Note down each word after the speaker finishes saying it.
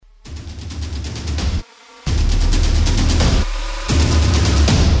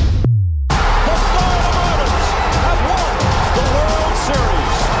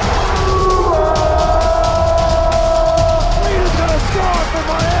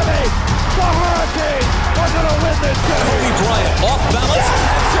The Hurricanes are going to win this game. Kobe Bryant off balance.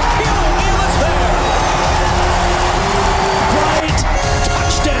 Shaquille O'Neal is there. Bryant,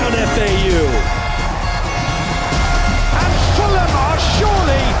 touchdown FAU. And Fulham are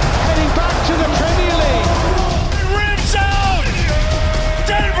surely heading back to the Premier League. Red zone.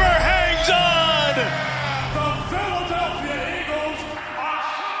 Denver hangs on. The Philadelphia Eagles are...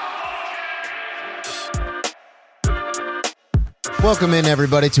 Welcome in,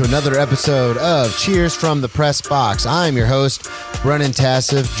 everybody, to another episode of Cheers from the Press Box. I'm your host, Brennan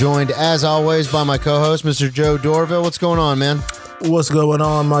Tassif, joined, as always, by my co-host, Mr. Joe Dorville. What's going on, man? What's going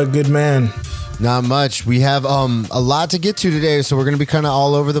on, my good man? Not much. We have a lot to get to today, so we're going to be kind of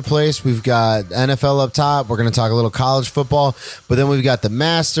all over the place. We've got NFL up top. We're going to talk a little college football, but then we've got the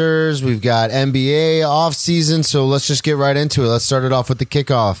Masters. We've got NBA off season, so let's just get right into it. Let's start it off with the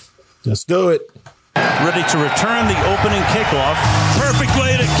kickoff. Let's do it. Ready to return the opening kickoff. Perfect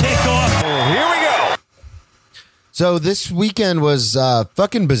way to kick off. Here we go. So this weekend was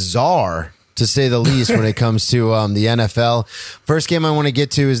fucking bizarre, to say the least, when it comes to the NFL. First game I want to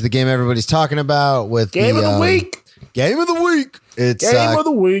get to is the game everybody's talking about with Game of the week. Game of the week. It's Game of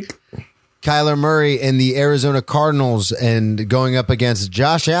the week. Kyler Murray and the Arizona Cardinals and going up against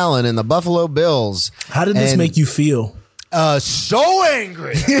Josh Allen and the Buffalo Bills. How did this make you feel? So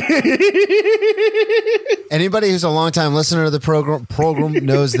angry. Anybody who's a longtime listener to the program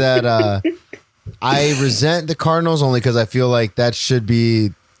knows that I resent the Cardinals only because I feel like that should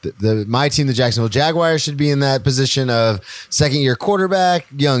be my team, the Jacksonville Jaguars, should be in that position of second-year quarterback,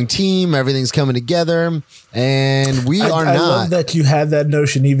 young team, everything's coming together, and we are not. I love that you have that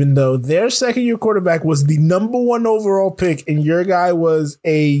notion, even though their second-year quarterback was the number one overall pick, and your guy was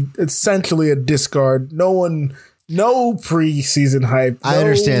essentially a discard. No preseason hype. I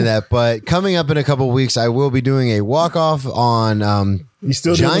understand that, but coming up in a couple of weeks, I will be doing a walk-off on you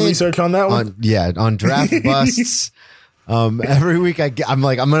still doing research on that one? On draft busts. Every week I'm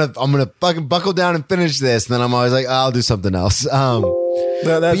like, I'm gonna fucking buckle down and finish this, and then I'm always like, I'll do something else. That's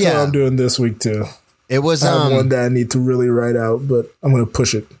what I'm doing this week too. It was I have one that I need to really write out, but I'm gonna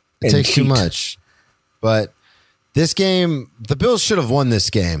push it. It takes too much. But this game, the Bills should have won this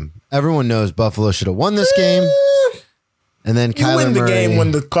game. Everyone knows Buffalo should have won this game. And then Kyler win the Murray, game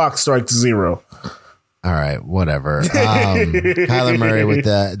when the clock strikes 0. All right, whatever. Kyler Murray with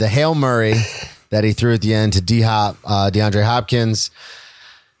the Hail Murray that he threw at the end to DeAndre Hopkins.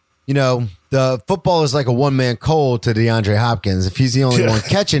 You know, the football is like a one-man cold to DeAndre Hopkins. If he's the only one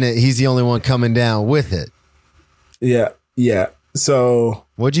catching it, he's the only one coming down with it. Yeah. So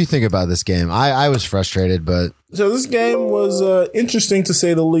what'd you think about this game? I was frustrated, but... So this game was interesting to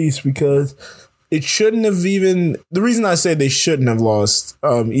say the least because it shouldn't have even... The reason I say they shouldn't have lost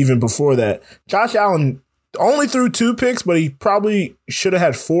even before that, Josh Allen only threw 2 picks, but he probably should have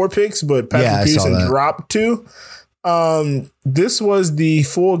had 4 picks, but Patrick Peterson dropped 2. This was the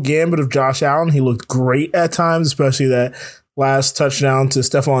full gambit of Josh Allen. He looked great at times, especially that last touchdown to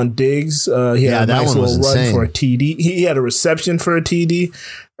Stephon Diggs. He had a nice little run for a TD. He had a reception for a TD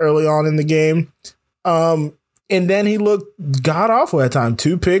early on in the game. And then he looked god-awful at time.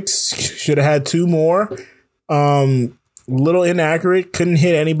 2 picks, should have had 2 more. Little inaccurate, couldn't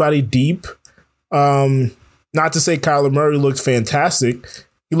hit anybody deep. Not to say Kyler Murray looks fantastic.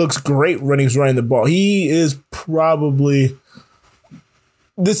 He looks great when he's running the ball. He is probably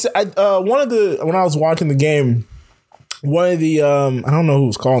this. When I was watching the game, one of the I don't know who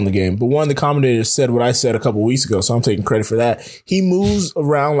was calling the game, but one of the commentators said what I said a couple weeks ago, so I'm taking credit for that. He moves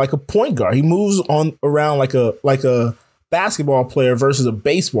around like a point guard. He moves around like a basketball player versus a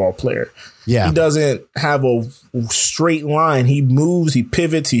baseball player. Yeah. He doesn't have a straight line. He moves, he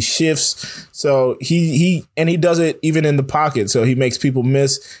pivots, he shifts. So he does it even in the pocket. So he makes people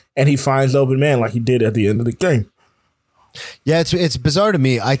miss and he finds the open man like he did at the end of the game. Yeah, it's bizarre to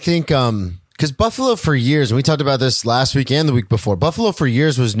me. I think because Buffalo for years, and we talked about this last week and the week before, Buffalo for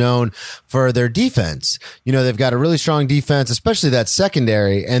years was known for their defense. You know, they've got a really strong defense, especially that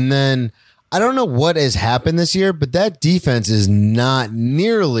secondary. And then I don't know what has happened this year, but that defense is not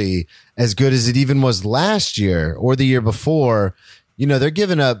nearly as good as it even was last year or the year before. You know, they're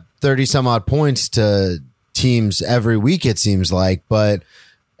giving up 30 some odd points to teams every week, it seems like, but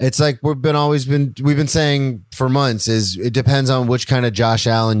it's like we've been saying for months is it depends on which kind of Josh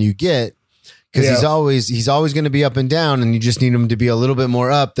Allen you get. Because he's always going to be up and down, and you just need him to be a little bit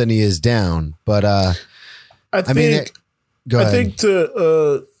more up than he is down. But I think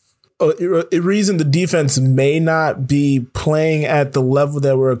a reason the defense may not be playing at the level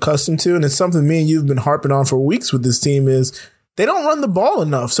that we're accustomed to, and it's something me and you've been harping on for weeks with this team, is they don't run the ball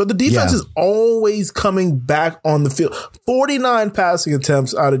enough. So the defense is always coming back on the field. 49 passing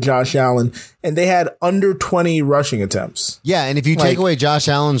attempts out of Josh Allen, and they had under 20 rushing attempts. Yeah, and if you take away Josh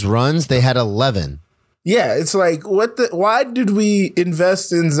Allen's runs, they had 11. Yeah, it's like, why did we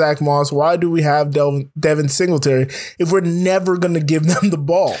invest in Zach Moss? Why do we have Devin Singletary if we're never going to give them the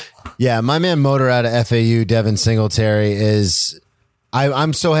ball? Yeah, my man Motor out of FAU, Devin Singletary, is...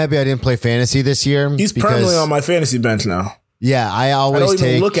 I'm so happy I didn't play fantasy this year. He's permanently on my fantasy bench now. Yeah, I don't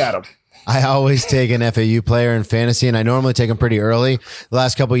even look at him. I always take an FAU player in fantasy, and I normally take him pretty early. The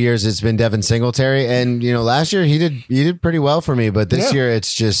last couple of years, it's been Devin Singletary, and last year he did pretty well for me. But this year,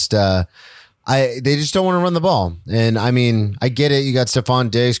 it's just they just don't want to run the ball. And I mean, I get it. You got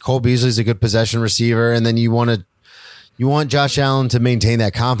Stephon Diggs, Cole Beasley's a good possession receiver, and then you want Josh Allen to maintain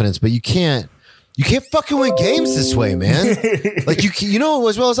that confidence, but you can't fucking win games this way, man. Like you know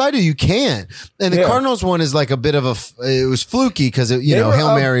as well as I do, you can't. And the Cardinals one is like a bit of it was fluky because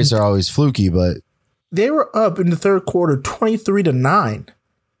Hail Marys are always fluky, but they were up in the third quarter 23-9.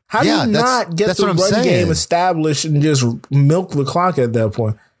 How do you not get the run game established and just milk the clock at that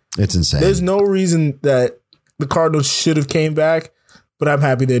point? It's insane. There's no reason that the Cardinals should have came back, but I'm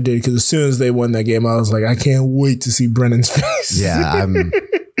happy they did because as soon as they won that game, I was like, I can't wait to see Brennan's face. Yeah,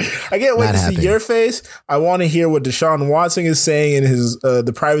 I can't wait to see your face. I want to hear what Deshaun Watson is saying in his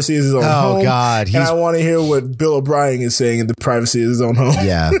the privacy of his own home. Oh, God. And I want to hear what Bill O'Brien is saying in the privacy of his own home.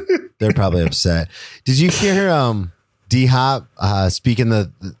 Yeah, they're probably upset. Did you hear D-Hop speaking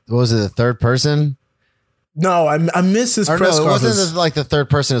the third person? No, I missed his press conference. It wasn't like the third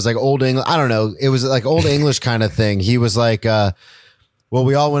person. It was like old English. I don't know. It was like old English kind of thing. He was like, well,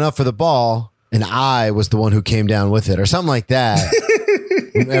 we all went up for the ball, and I was the one who came down with it, or something like that.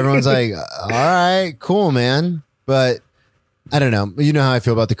 Everyone's like, all right, cool, man. But I don't know. You know how I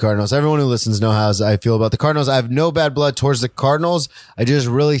feel about the Cardinals. Everyone who listens knows how I feel about the Cardinals. I have no bad blood towards the Cardinals. I just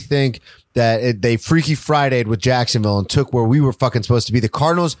really think that they Freaky Friday'd with Jacksonville and took where we were fucking supposed to be. The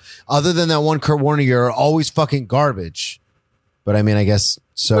Cardinals, other than that one Kurt Warner year, are always fucking garbage. But I mean, I guess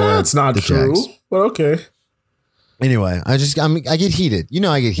so. That's not true. Jags. But okay. Anyway, I get heated.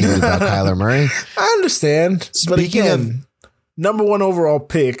 I get heated about Kyler Murray. I understand. But again, number one overall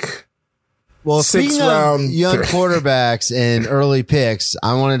pick. Well, speaking of young quarterbacks and early picks,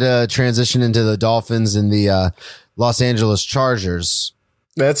 I wanted to transition into the Dolphins and the Los Angeles Chargers.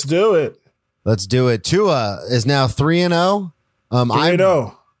 Let's do it. Tua is now 3-0.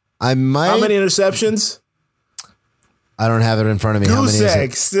 3-0. I might. How many interceptions? I don't have it in front of me. Goose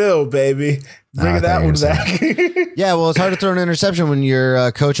egg still, baby. Bring that one back. Yeah, well, it's hard to throw an interception when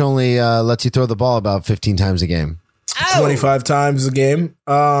your coach only lets you throw the ball about 15 times a game. 25 times a game.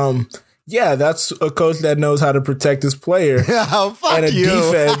 Yeah, that's a coach that knows how to protect his player. Oh, fuck and a you.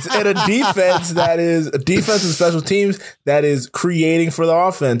 defense that is a defense and special teams that is creating for the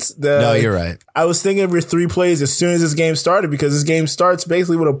offense. No, you're right. I was thinking of your 3 plays as soon as this game started because this game starts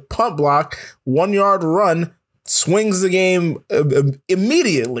basically with a punt block, 1 yard run, swings the game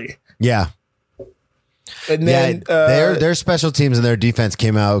immediately. Yeah. And then their special teams and their defense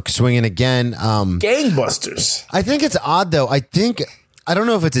came out swinging again. Gangbusters. I think it's odd though. I don't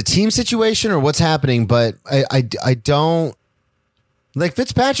know if it's a team situation or what's happening, but I don't like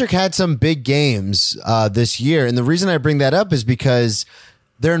Fitzpatrick had some big games this year. And the reason I bring that up is because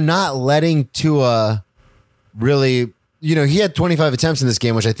they're not letting Tua really, he had 25 attempts in this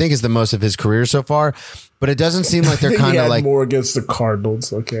game, which I think is the most of his career so far, but it doesn't seem like they're kind of like more against the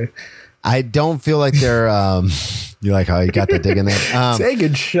Cardinals. Okay. I don't feel like they're, you like how you got that dig in there.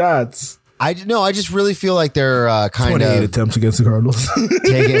 Taking shots. I just really feel like they're kind 28 of attempts against the Cardinals.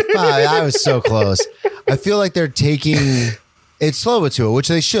 I was so close. I feel like they're taking it slow with Tua, which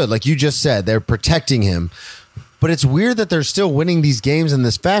they should. Like you just said, they're protecting him. But it's weird that they're still winning these games in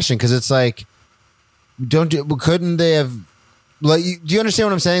this fashion because it's like, couldn't they have? Like, do you understand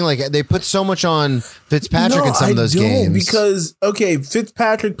what I'm saying? Like they put so much on Fitzpatrick in some of those games. Because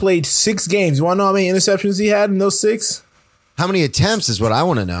Fitzpatrick played 6 games. You want to know how many interceptions he had in those 6? How many attempts is what I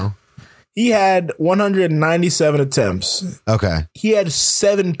want to know. He had 197 attempts. Okay. He had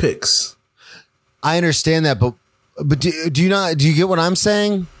 7 picks. I understand that, but do you get what I'm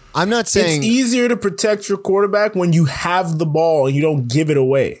saying? I'm not saying it's easier to protect your quarterback when you have the ball and you don't give it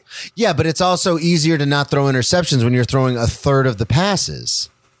away. Yeah, but it's also easier to not throw interceptions when you're throwing a third of the passes.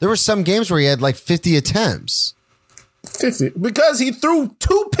 There were some games where he had like 50 attempts. 50 because he threw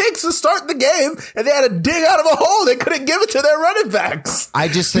 2 picks to start the game and they had to dig out of a hole. They couldn't give it to their running backs. I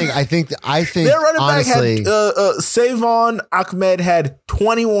think their running honestly, back had Savon Ahmed had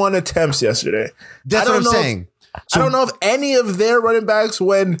 21 attempts yesterday. That's what I'm saying. I don't know if any of their running backs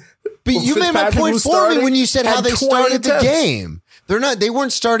But you made my point for me when you said how they started the game. They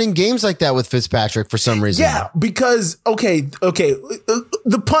weren't starting games like that with Fitzpatrick for some reason. Yeah, because okay,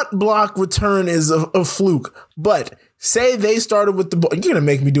 the punt block return is a fluke, but say they started with the ball. You're gonna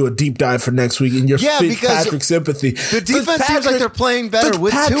make me do a deep dive for next week in your Fitzpatrick sympathy. The defense seems like they're playing better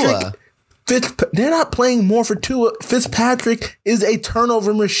with Tua. They're not playing more for Tua. Fitzpatrick is a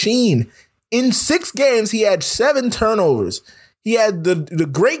turnover machine. In 6 games, he had 7 turnovers. He had the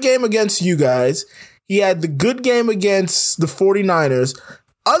great game against you guys. He had the good game against the 49ers.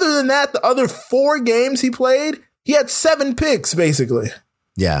 Other than that, the other 4 games he played, he had 7 picks, basically.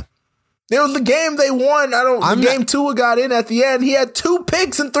 Yeah. There was the game they won. Game Tua got in at the end. He had 2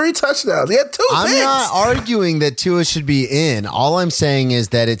 picks and 3 touchdowns. He had 2 picks. I'm not arguing that Tua should be in. All I'm saying is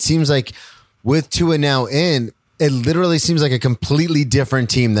that it seems like with Tua now in, it literally seems like a completely different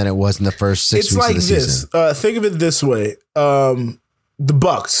team than it was in the first 6 weeks of the season. It's like this. Think of it this way. The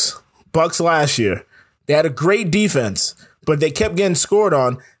Bucks last year, they had a great defense, but they kept getting scored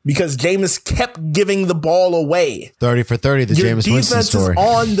on because Jameis kept giving the ball away. 30 for 30, the Jameis Winston story. Your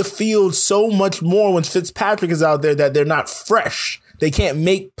defense is on the field so much more when Fitzpatrick is out there that they're not fresh. They can't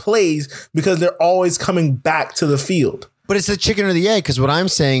make plays because they're always coming back to the field. But it's the chicken or the egg, because what I'm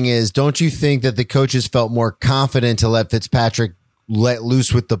saying is, don't you think that the coaches felt more confident to let Fitzpatrick let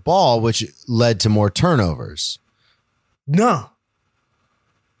loose with the ball, which led to more turnovers? No.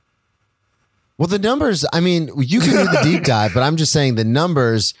 Well, the numbers, I mean, you can do the deep dive, but I'm just saying the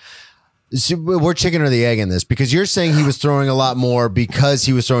numbers, we're chicken or the egg in this, because you're saying he was throwing a lot more because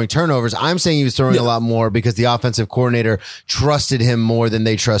he was throwing turnovers. I'm saying he was throwing a lot more because the offensive coordinator trusted him more than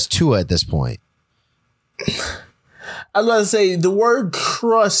they trust Tua at this point. I was going to say the word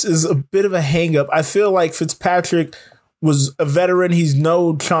trust is a bit of a hang up. I feel like Fitzpatrick was a veteran. He's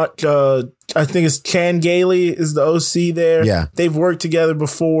I think it's Chan Gailey is the OC there. Yeah. They've worked together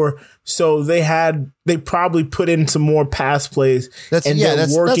before. So they probably put in some more pass plays they're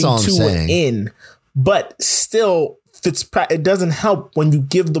working Tua in. But still, it doesn't help when you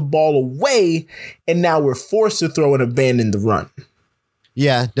give the ball away and now we're forced to throw and abandon the run.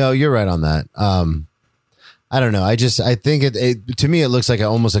 Yeah, no, you're right on that. I don't know. I think it to me, it looks like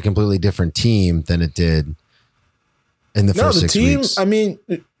almost a completely different team than it did in the first 6 weeks. I mean,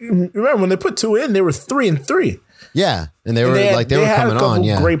 remember when they put 2 in, they were 3-3. Yeah. And they were coming on.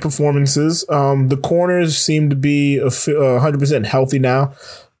 Yeah. Great performances. The corners seem to be 100% healthy now.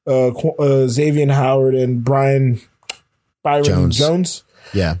 Xavier Howard and Byron Jones.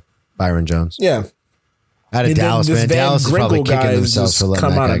 Yeah. Byron Jones. Yeah. Out of Dallas, man. Dallas is probably kicking themselves for letting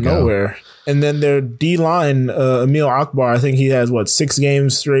that guy go. Nowhere. And then their D-line, Emil Akbar, I think he has, 6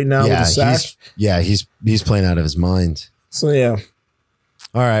 games straight now with a sack? He's playing out of his mind. So, yeah.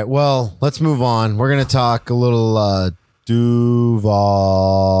 All right, well, let's move on. We're going to talk a little Duval.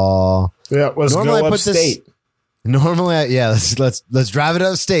 Yeah, let's go upstate. Let's drive it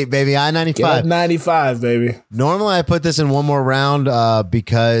upstate, baby. I-95. Get up 95, baby. Normally, I put this in one more round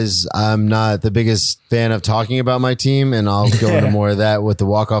because I'm not the biggest fan of talking about my team, and I'll go into more of that with the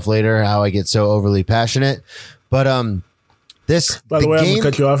walk-off later, how I get so overly passionate. But By the way, I'm going to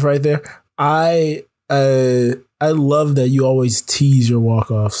cut you off right there. I love that you always tease your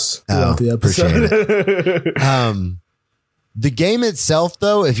walk-offs throughout the episode. The game itself,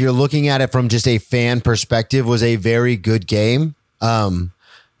 though, if you're looking at it from just a fan perspective, was a very good game.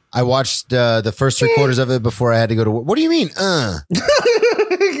 I watched the first 3 quarters of it before I had to go to work. What do you mean?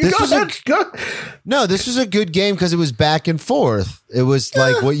 This was a good game because it was back and forth. It was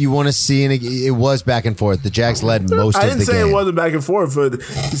like what you want to see, and it was back and forth. The Jags led most of the game. I didn't say it wasn't back and forth, but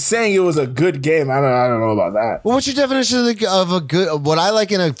saying it was a good game, I don't know about that. Well, what's your definition of a good? What I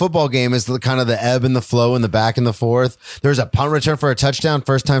like in a football game is kind of the ebb and the flow and the back and the forth. There's a punt return for a touchdown,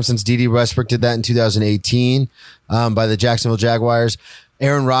 first time since D.D. Westbrook did that in 2018 by the Jacksonville Jaguars.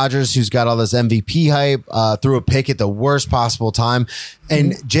 Aaron Rodgers, who's got all this MVP hype, threw a pick at the worst possible time.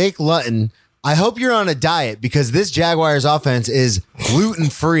 And Jake Luton, I hope you're on a diet because this Jaguars offense is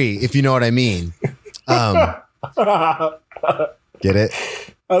gluten-free, if you know what I mean. Get it?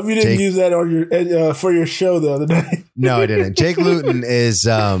 You didn't use that on your for your show the other day. No, I didn't. Jake Luton is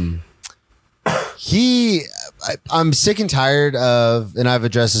I'm sick and tired of, and I've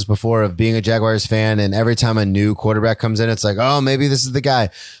addressed this before, of being a Jaguars fan, and every time a new quarterback comes in, it's like, oh, maybe this is the guy.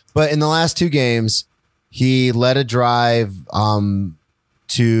 But in the last 2 games, he led a drive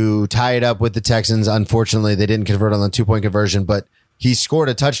to tie it up with the Texans. Unfortunately, they didn't convert on the 2-point conversion, but he scored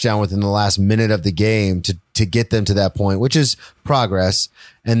a touchdown within the last minute of the game to get them to that point, which is progress.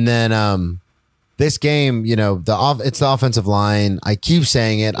 And then this game, it's the offensive line. I keep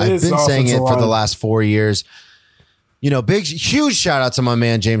saying it. I've been saying it for the last 4 years. huge shout out to my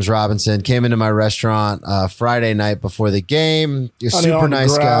man James Robinson. Came into my restaurant Friday night before the game. You're a super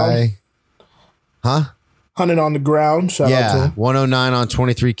nice guy. Huh? 100 on the ground. Shout out to him. 109 on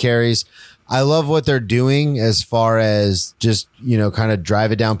 23 carries. I love what they're doing as far as just, kind of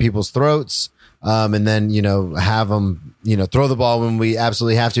drive it down people's throats. And then, have them, throw the ball when we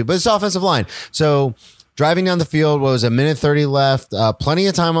absolutely have to. But it's offensive line. So driving down the field was a minute 30 left. Plenty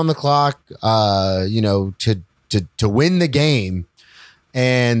of time on the clock, to win the game.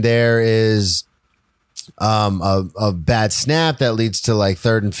 And there is a bad snap that leads to like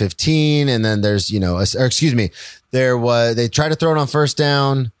 3rd and 15. And then there's, they tried to throw it on first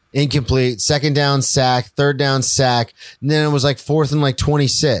down, incomplete, 2nd down, sack, 3rd down, sack. And then it was like 4th and like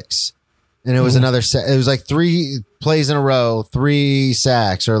 26. And it was another it was like 3 plays in a row, 3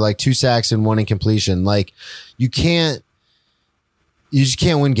 sacks, or like 2 sacks and 1 incompletion. Like you just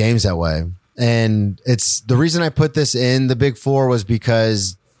can't win games that way. And it's the reason I put this in the Big Four was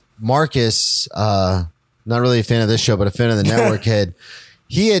because Marcus, not really a fan of this show, but a fan of the network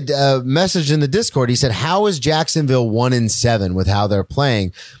he had messaged in the Discord. He said, how is Jacksonville 1-7 with how they're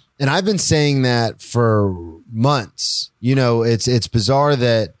playing? And I've been saying that for months. It's bizarre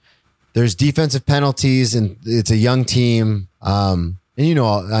that there's defensive penalties and it's a young team. And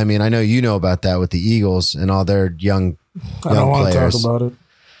I know you know about that with the Eagles and all their young I don't want players. to talk about it.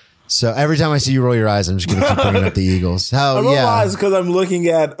 So every time I see you roll your eyes, I'm just going to keep bringing up the Eagles. I roll my eyes because I'm looking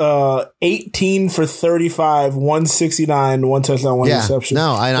at 18 for 35, 169, 1 touchdown, 1 interception.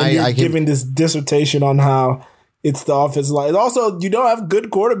 No, and you're giving this dissertation on how it's the offensive line. Also, you don't have good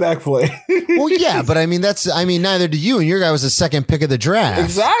quarterback play. Well, yeah, but neither do you, and your guy was the 2nd pick of the draft.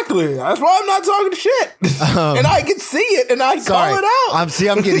 Exactly. That's why I'm not talking shit. And I can see it, and I call it out. I'm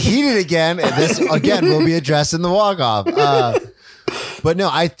getting heated again, and this, again, will be addressed in the walk-off. But no,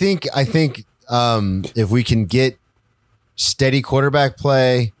 I think if we can get steady quarterback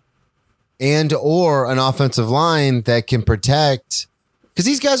play and or an offensive line that can protect, because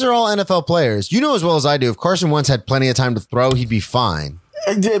these guys are all NFL players. You know as well as I do, if Carson Wentz had plenty of time to throw, he'd be fine.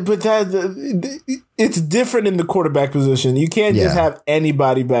 But it's different in the quarterback position. You can't just have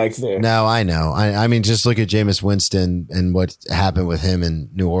anybody back there. No, I know. I mean, just look at Jameis Winston and what happened with him in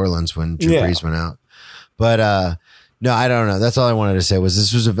New Orleans when Drew Brees went out. But no, I don't know. That's all I wanted to say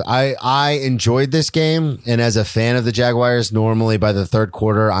was I enjoyed this game. And as a fan of the Jaguars, normally by the 3rd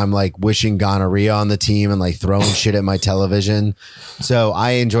quarter, I'm like wishing gonorrhea on the team and like throwing shit at my television. So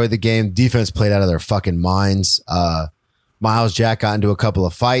I enjoyed the game. Defense played out of their fucking minds. Miles Jack got into a couple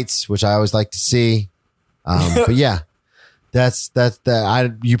of fights, which I always like to see. But yeah, that's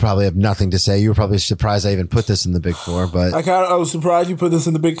you probably have nothing to say. You were probably surprised I even put this in the Big Four, but I was surprised you put this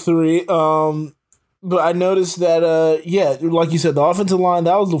in the Big Three. But I noticed that, like you said, the offensive line,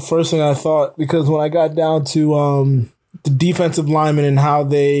 that was the first thing I thought, because when I got down to the defensive linemen and how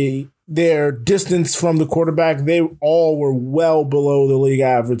their distance from the quarterback, they all were well below the league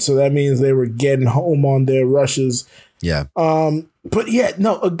average. So that means they were getting home on their rushes. Yeah. But yeah,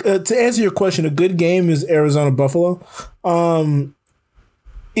 no, to answer your question, a good game is Arizona-Buffalo. I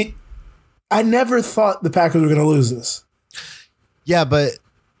never thought the Packers were going to lose this. Yeah, but...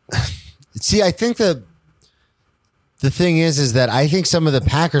 See, I think the thing is that I think some of the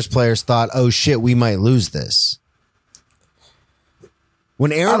Packers players thought, oh, shit, we might lose this.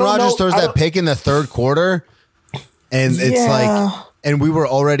 When Aaron Rodgers throws that pick in the 3rd quarter, and it's like, and we were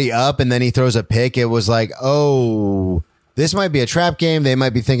already up, and then he throws a pick, it was like, oh, this might be a trap game. They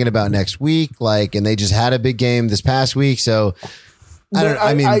might be thinking about next week, and they just had a big game this past week. So,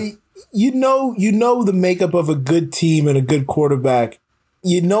 you know the makeup of a good team and a good quarterback.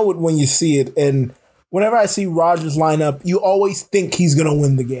 You know it when you see it, and whenever I see Rodgers line up, you always think he's going to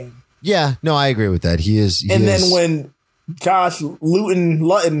win the game. Yeah, no, I agree with that. He is. Then when Josh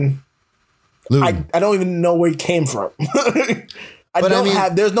Luton, I don't even know where he came from.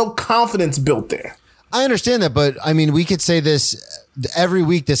 There's no confidence built there. I understand that, but I mean, we could say this every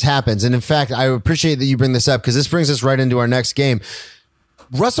week. This happens, and in fact, I appreciate that you bring this up because this brings us right into our next game.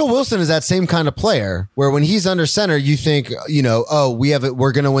 Russell Wilson is that same kind of player where when he's under center, you think,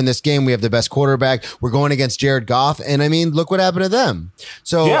 we're going to win this game. We have the best quarterback. We're going against Jared Goff. And I mean, look what happened to them.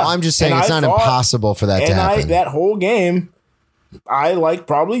 So I'm just saying it's not impossible for that to happen. That whole game, I, like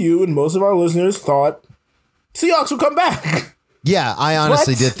probably you and most of our listeners, thought Seahawks would come back. Yeah, I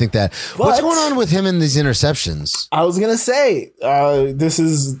honestly did think that. What's going on with him in these interceptions? I was going to say, this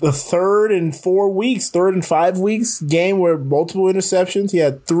is the 3rd in 5 weeks game where multiple interceptions. He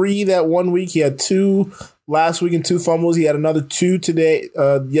had 3 that 1 week. He had 2 last week and 2 fumbles. He had another 2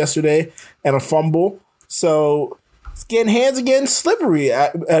 yesterday, and a fumble. So getting hands again slippery.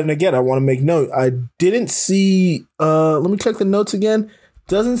 And again, I want to make note. I didn't see. Let me check the notes again.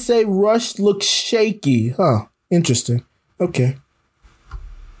 Doesn't say Rush looks shaky. Huh. Interesting. Okay.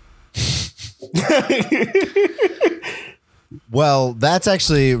 Well, that's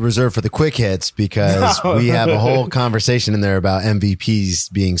actually reserved for the quick hits because we have a whole conversation in there about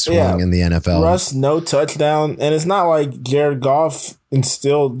MVPs being swung in the NFL. Russ, no touchdown. And it's not like Jared Goff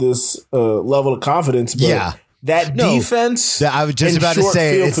instilled this level of confidence, but defense. I was just about to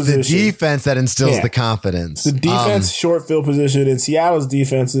say it's the defense that instills the confidence. The defense, short field position in Seattle's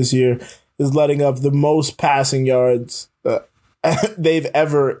defense this year is letting up the most passing yards they've team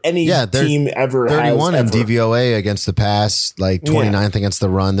ever 31 has in ever. DVOA against the pass, like 29th against the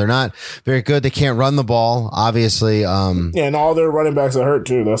run. They're not very good. They can't run the ball, obviously. And all their running backs are hurt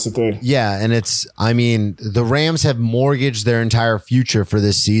too. That's the thing. Yeah, and the Rams have mortgaged their entire future for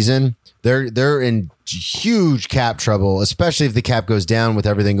this season. They're in huge cap trouble, especially if the cap goes down with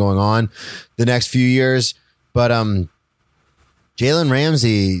everything going on the next few years. But Jalen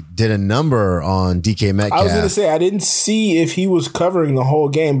Ramsey did a number on DK Metcalf. I was going to say, I didn't see if he was covering the whole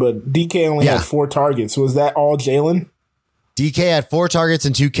game, but DK only had 4 targets. Was that all Jalen? DK had 4 targets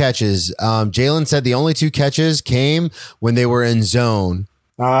and 2 catches. Jalen said the only 2 catches came when they were in zone,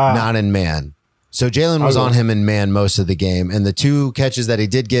 not in man. So Jalen was on him in man most of the game. And the 2 catches that he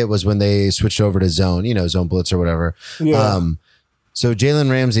did get was when they switched over to zone, zone blitz or whatever. Yeah. So Jalen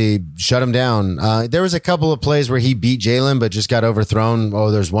Ramsey shut him down. There was a couple of plays where he beat Jalen, but just got overthrown.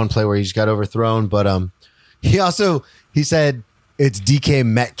 Oh, there's one play where he just got overthrown. But he said it's DK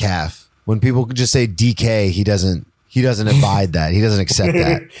Metcalf. When people just say DK, he doesn't abide that. He doesn't accept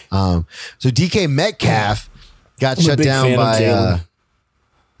that. So DK Metcalf got shut down by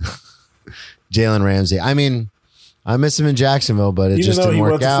Jalen Ramsey. I mean, I miss him in Jacksonville, but it just didn't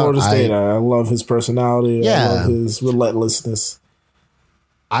work out. Florida State, I love his personality. I love his relentlessness.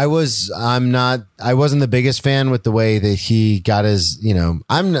 I wasn't the biggest fan with the way that he got his,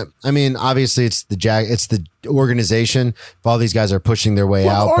 obviously it's the organization. If all these guys are pushing their way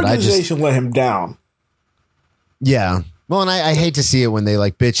out, but organization let him down. Yeah. Well, and I hate to see it when they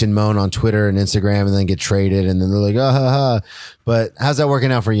like bitch and moan on Twitter and Instagram and then get traded and then they're like, oh, ha, ha. But how's that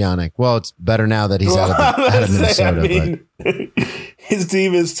working out for Yannick? Well, it's better now that he's out of Minnesota. His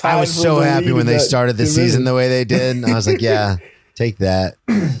team is tied. I was so happy when they started the season the way they did. And I was like, yeah. Take that.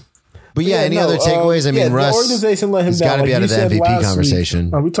 But any other takeaways? I mean, Russ, the organization let him down. Got to be out of the MVP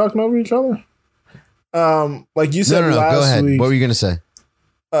conversation. Are we talking over each other? Like you said no, last go ahead. week. What were you going to say?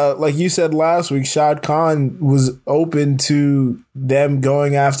 Like you said last week, Shad Khan was open to them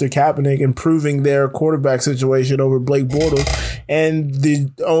going after Kaepernick, improving their quarterback situation over Blake Bortles, and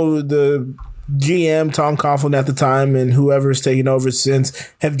the GM Tom Coughlin at the time and whoever's taken over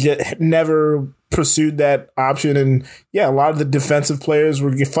since have never pursued that option. And a lot of the defensive players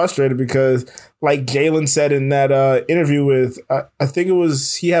would get frustrated because, like Jalen said in that interview with, I think it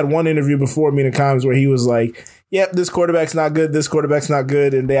was, he had one interview before Mina Kimes where he was like, yep, this quarterback's not good. This quarterback's not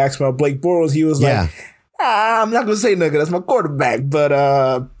good. And they asked about Blake Bortles. He was like, I'm not going to say nothing. That's my quarterback.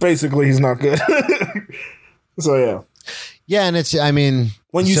 But basically, he's not good. So, yeah. Yeah, and it's,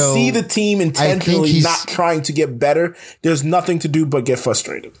 when you see the team intentionally not trying to get better, there's nothing to do but get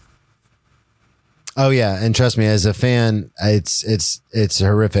frustrated. Oh, yeah. And trust me, as a fan, it's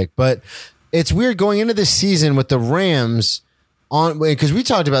horrific. But it's weird going into this season with the Rams because we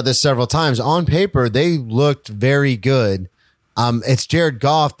talked about this several times. On paper, they looked very good. It's Jared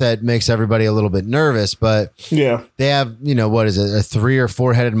Goff that makes everybody a little bit nervous, but they have, what is it, a 3 or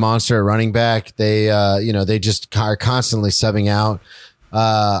 4 headed monster at running back. They, they just are constantly subbing out.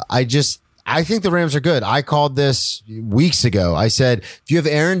 I think the Rams are good. I called this weeks ago. I said, if you have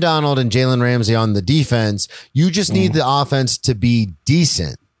Aaron Donald and Jalen Ramsey on the defense, you just need the offense to be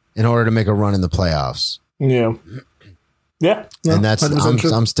decent in order to make a run in the playoffs. Yeah. Yeah. And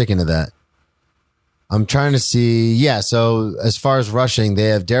I'm sticking to that. I'm trying to see. Yeah. So as far as rushing, they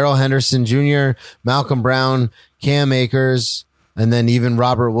have Darrell Henderson Jr., Malcolm Brown, Cam Akers, and then even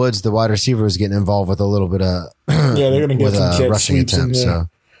Robert Woods, the wide receiver, is getting involved with a little bit of they're going to get some rushing attempts. So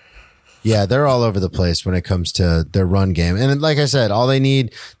yeah, they're all over the place when it comes to their run game. And like I said, all they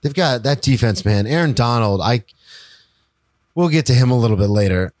need, they've got that defense, man. Aaron Donald, we'll get to him a little bit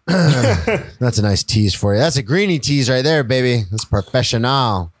later. That's a nice tease for you. That's a greeny tease right there, baby. That's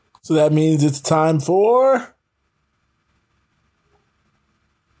professional. So that means it's time for...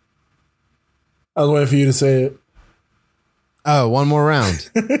 I was waiting for you to say it. Oh, one more round.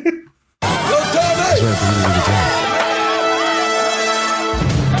 I was waiting for you to do the job.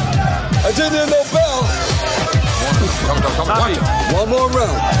 I didn't hear no bell. One more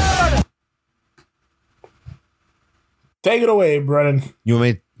round. Take it away, Brennan. You want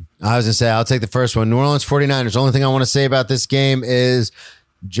me? I was going to say, I'll take the first one. New Orleans 49ers. The only thing I want to say about this game is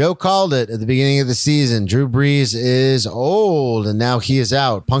Joe called it at the beginning of the season. Drew Brees is old, and now he is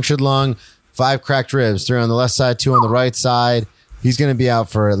out. Punctured lung, 5 cracked ribs, 3 on the left side, 2 on the right side. He's going to be out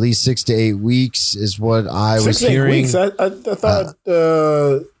for at least 6 to 8 weeks is what I was hearing. 6 to 8 weeks? I thought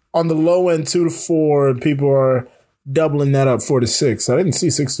on the low end 2 to 4, people are doubling that up 4 to 6. I didn't see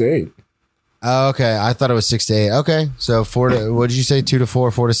 6 to 8. Oh, okay. I thought it was 6 to 8. Okay. So 4 to, what did you say? 2 to 4,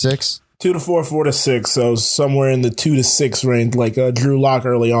 4 to 6? 2 to 4, 4 to 6. So somewhere in the 2 to 6 range, like Drew Lock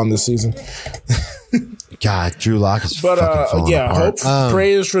early on this season. God, Drew Lock is fucking falling apart. Hope,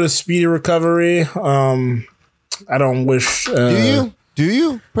 prayers for the speedy recovery. I don't wish. Do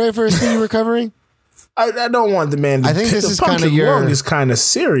you pray for a speedy recovery? I don't want the man. I think this is kind of lung is kind of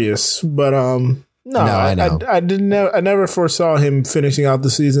serious, but no, I know. I never foresaw him finishing out the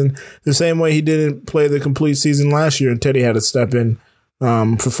season the same way he didn't play the complete season last year, and Teddy had to step in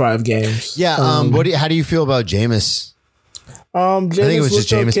for 5 games. Yeah. How do you feel about Jameis? I think it was just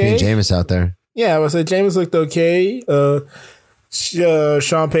Jameis being Jameis out there. Yeah, I would say Jameis looked okay.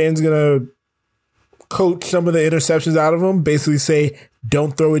 Sean Payton's gonna coach some of the interceptions out of him. Basically, say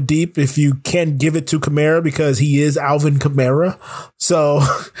don't throw it deep if you can't give it to Kamara because he is Alvin Kamara. So.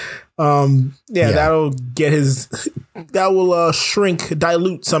 That'll get that will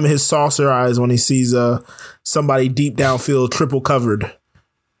dilute some of his saucer eyes when he sees somebody deep downfield triple covered.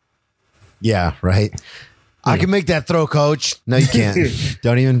 Yeah, right. I can make that throw, coach. No, you can't.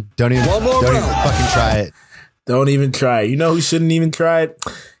 Don't even fucking try it. Don't even try it. You know who shouldn't even try it?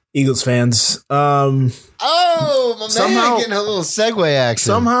 Eagles fans. My man getting a little segue action.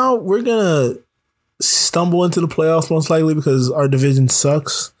 Somehow we're gonna stumble into the playoffs most likely because our division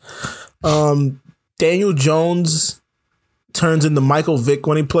sucks. Daniel Jones turns into Michael Vick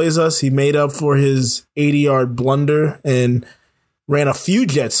when he plays us. He made up for his 80-yard blunder and ran a few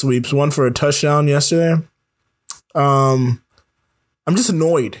jet sweeps, one for a touchdown yesterday. I'm just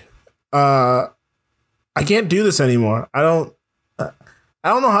annoyed. I can't do this anymore. I don't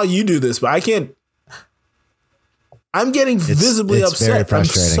know how you do this, but I can't. I'm getting visibly upset. I'm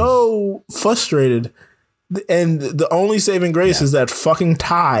so frustrated. And the only saving grace is that fucking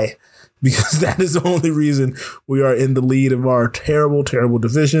tie, because that is the only reason we are in the lead of our terrible, terrible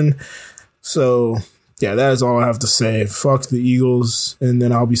division. So, yeah, that is all I have to say. Fuck the Eagles, and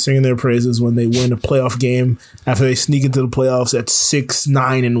then I'll be singing their praises when they win a playoff game after they sneak into the playoffs at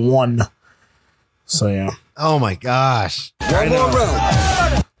 6-9-1. So, yeah. Oh, my gosh. One more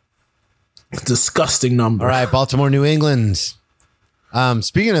round. Disgusting number. All right, Baltimore, New England.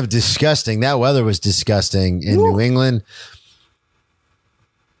 Speaking of disgusting, that weather was disgusting in New England.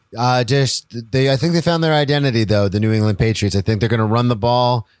 I think they found their identity, though, the New England Patriots. I think they're going to run the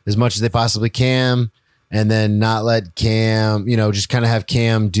ball as much as they possibly can and then not let Cam, just kind of have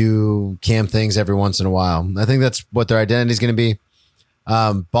Cam do Cam things every once in a while. I think that's what their identity is going to be.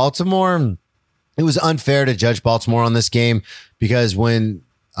 Baltimore, it was unfair to judge Baltimore on this game because when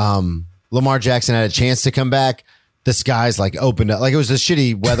Lamar Jackson had a chance to come back, the skies opened up. It was a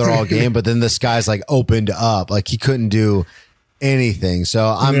shitty weather all game, but then the skies opened up. He couldn't do anything.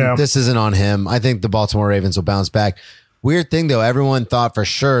 So this isn't on him. I think the Baltimore Ravens will bounce back. Weird thing though, everyone thought for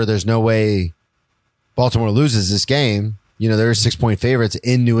sure there's no way Baltimore loses this game. They're 6-point favorites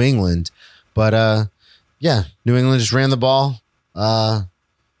in New England. But New England just ran the ball.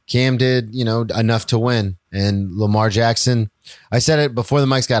 Cam did, enough to win. And Lamar Jackson, I said it before the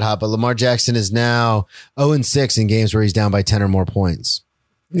mics got hot, but Lamar Jackson is now 0-6 in games where he's down by 10 or more points.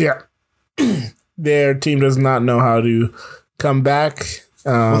 Yeah. Their team does not know how to come back.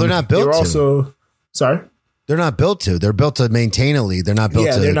 Well, they're not built to. Sorry? They're not built to. They're built to maintain a lead. They're not built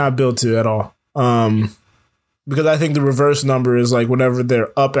to. Yeah, they're not built to at all. Because I think the reverse number is whenever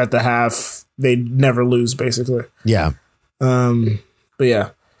they're up at the half, they never lose, basically. Yeah. But yeah.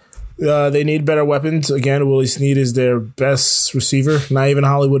 They need better weapons. Again, Willie Snead is their best receiver, not even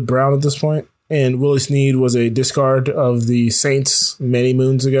Hollywood Brown at this point. And Willie Snead was a discard of the Saints many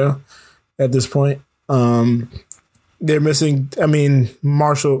moons ago at this point. They're missing,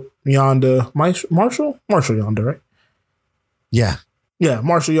 Marshall Yonda. Marshall Yonda, right? Yeah. Yeah,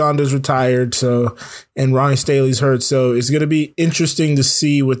 Marshall Yonda's retired, and Ronnie Staley's hurt. So it's going to be interesting to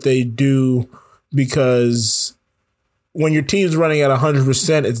see what they do because when your team's running at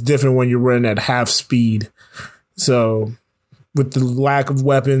 100%, it's different when you're running at half speed. So with the lack of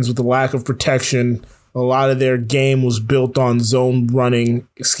weapons, with the lack of protection, a lot of their game was built on zone running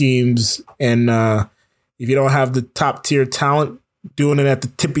schemes. And if you don't have the top tier talent doing it at the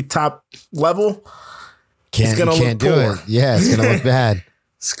tippy top level, it's going to look poor. Yeah, it's going to look bad.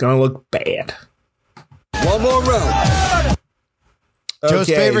 It's going to look bad. One more round. Joe's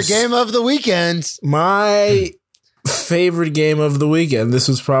Okay, favorite game of the weekend. My favorite game of the weekend. This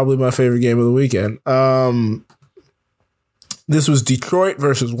was probably my favorite game of the weekend. This was Detroit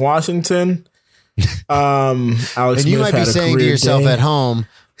versus Washington. Alex And Smith you might be had a saying to career yourself day. at home,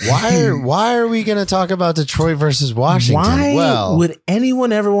 why are we going to talk about Detroit versus Washington? Why would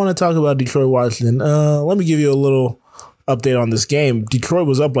anyone ever want to talk about Detroit, Washington? Let me give you a little update on this game. Detroit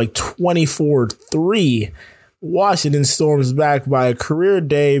was up like 24-3. Washington storms back by a career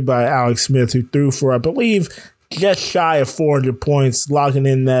day by Alex Smith, who threw for, I believe, just shy of 400 points, locking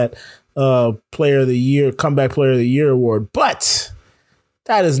in that Player of the Year, Comeback Player of the Year award. But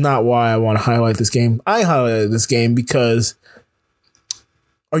that is not why I want to highlight this game. I highlighted this game because,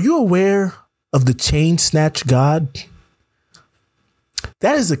 are you aware of the chain snatch god?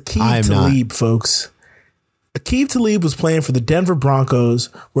 That is Aqib Talib, folks. Aqib Talib was playing for the Denver Broncos,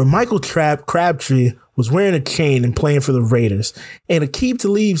 where Michael Crabtree was wearing a chain and playing for the Raiders. And Aqib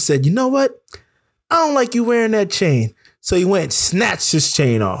Talib said, you know what? I don't like you wearing that chain. So he went and snatched his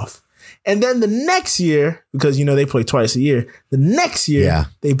chain off. And then the next year, because, you know, they play twice a year, the next year,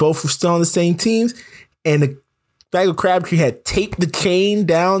 they both were still on the same teams. And Michael Crabtree had taped the chain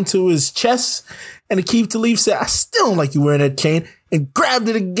down to his chest. And Aqib Talib said, I still don't like you wearing that chain, and grabbed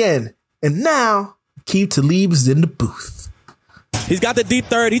it again. And now Aqib Talib is in the booth. He's got the deep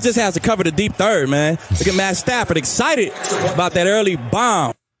third. He just has to cover the deep third, man. Look at Matt Stafford, excited about that early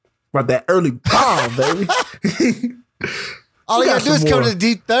bomb. About that early bomb, baby. All you got to do is cover the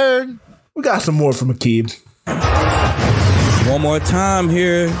deep third. We got some more from Aqib. One more time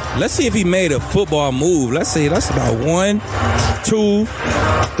here. Let's see if he made a football move. Let's see. That's about 1, 2,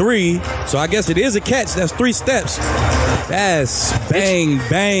 3. So I guess it is a catch. That's 3 steps. That's bang,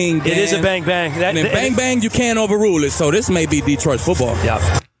 bang, bang. It is a bang, bang. And then bang, bang, you can't overrule it. So this may be Detroit's football.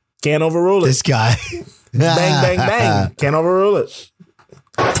 Yeah. Can't overrule it. This guy. Bang, bang, bang. Can't overrule it.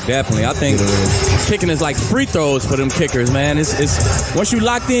 Definitely. I think kicking is like free throws for them kickers, man. It's once you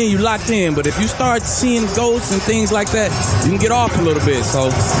locked in, you locked in. But if you start seeing ghosts and things like that, you can get off a little bit.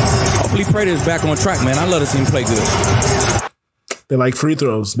 So hopefully Prater's back on track, man. I love to see him play good. They're like free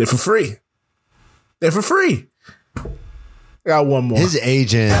throws. They're for free. They're for free. I got one more. His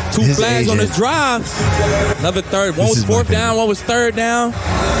agent. 2 flags on his drive. Another third. One was 4th down. One was 3rd down.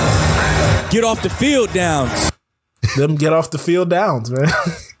 Get off the field downs. Them get off the field downs, man.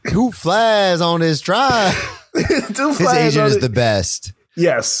 2 flags on his drive. 2 His flags agent on is it. the best.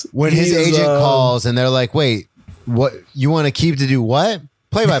 Yes. When his agent calls and they're like, wait, what? You want Aqib to do what?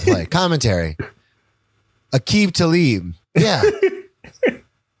 Play-by-play, commentary. Aqib Talib. Yeah.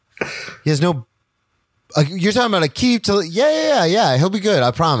 He has no... you're talking about Aqib Talib. Yeah. He'll be good,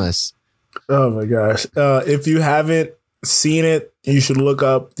 I promise. Oh, my gosh. If you haven't seen it, you should look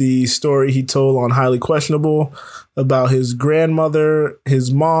up the story he told on Highly Questionable about his grandmother,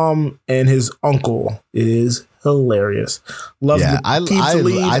 his mom, and his uncle. It is hilarious. Love I think it's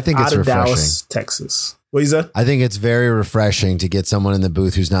out of refreshing. Dallas, Texas. What is that? I think it's very refreshing to get someone in the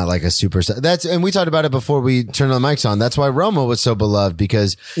booth who's not like a superstar. And we talked about it before we turned the mics on. That's why Romo was so beloved,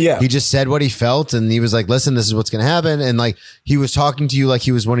 because he just said what he felt and he was like, listen, this is what's going to happen. And like, he was talking to you like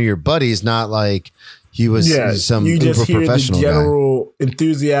he was one of your buddies, not like he was some you just hear the professional general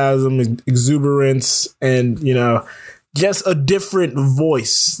enthusiasm, exuberance, and, you know, just a different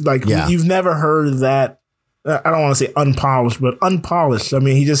voice. Like you've never heard that. I don't want to say unpolished, but unpolished. I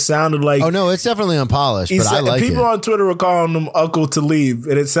mean, he just sounded like... Oh, no, it's definitely unpolished, but I like people it. on Twitter were calling him Uncle Talib,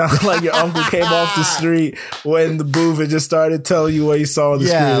 and it sounded like your uncle came off the street when the booth and just started telling you what he saw on the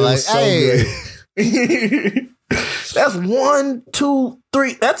screen. It was so great. That's 1, 2,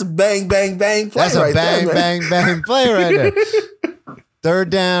 3. That's a bang, bang, bang play. That's a bang play right there. 3rd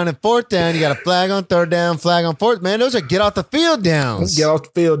down and 4th down. You got a flag on 3rd down, flag on 4th. Man, those are get off the field downs. Get off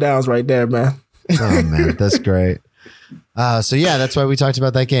the field downs right there, man. Oh, man, that's great. So, yeah, that's why we talked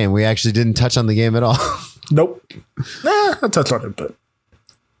about that game. We actually didn't touch on the game at all. Nope. I touched on it,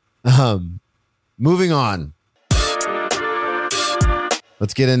 but... Moving on.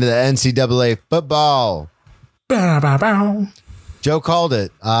 Let's get into the NCAA football. Bow, bow, bow. Joe called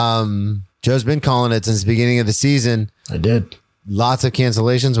it. Joe's been calling it since the beginning of the season. I did. Lots of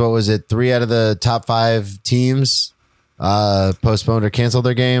cancellations. What was it? 3 out of the top 5 teams postponed or canceled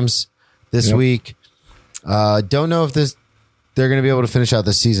their games this week. Don't know if they're going to be able to finish out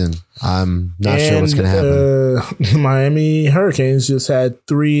this season. I'm not sure what's going to happen. Miami Hurricanes just had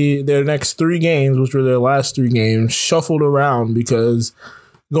their next 3 games, which were their last 3 games, shuffled around because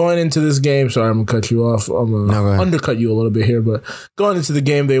going into this game, sorry, I'm going to cut you off. I'm going to undercut you a little bit here, but going into the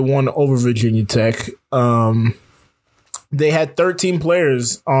game, they won over Virginia Tech. They had 13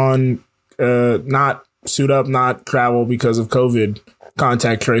 players on not suit up, not travel because of COVID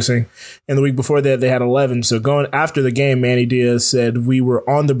contact tracing. And the week before that, they had 11. So going after the game, Manny Diaz said we were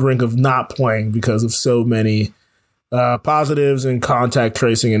on the brink of not playing because of so many positives and contact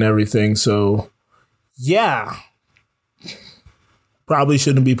tracing and everything. So, yeah, probably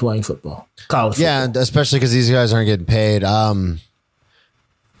shouldn't be playing football, college football. Yeah, especially because these guys aren't getting paid.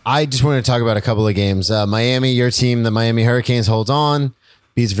 I just wanted to talk about a couple of games. Miami, your team, the Miami Hurricanes, holds on.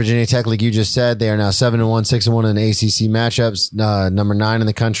 Beats Virginia Tech, like you just said. They are now 7-1, 6-1 in ACC matchups, number 9 in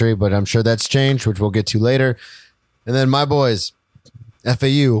the country, but I'm sure that's changed, which we'll get to later. And then my boys,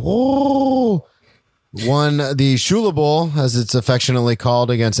 FAU, won the Shula Bowl, as it's affectionately called,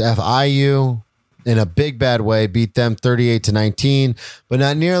 against FIU in a big bad way. Beat them 38-19, but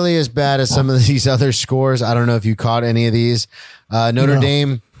not nearly as bad as some of these other scores. I don't know if you caught any of these. Notre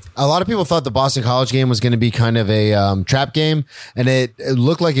Dame. A lot of people thought the Boston College game was going to be kind of a trap game, and it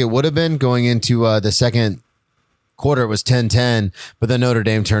looked like it would have been going into the second quarter. It was 10-10, but then Notre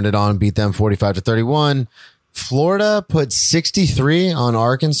Dame turned it on, beat them 45-31. Florida put 63 on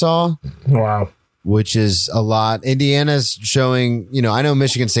Arkansas. Wow. Which is a lot. Indiana's showing, I know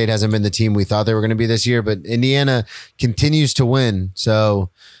Michigan State hasn't been the team we thought they were going to be this year, but Indiana continues to win.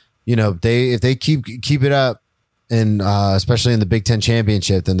 So, if they keep it up, and especially in the Big Ten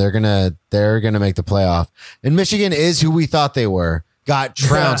championship, then they're gonna make the playoff. And Michigan is who we thought they were. Got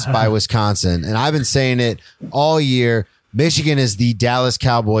trounced by Wisconsin, and I've been saying it all year. Michigan is the Dallas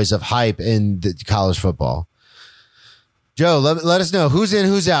Cowboys of hype in the college football. Joe, let us know who's in,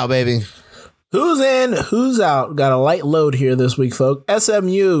 who's out, baby. Who's in, who's out? Got a light load here this week, folks.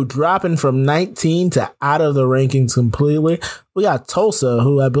 SMU dropping from 19 to out of the rankings completely. We got Tulsa,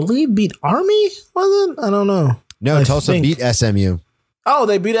 who I believe beat Army, was it? I don't know. No, Tulsa beat SMU. Oh,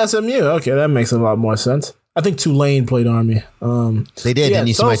 they beat SMU. Okay, that makes a lot more sense. I think Tulane played Army. They did. Didn't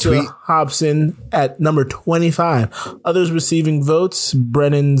you see my tweet? Hops in at number 25. Others receiving votes: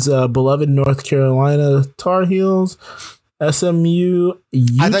 Brennan's beloved North Carolina Tar Heels, SMU,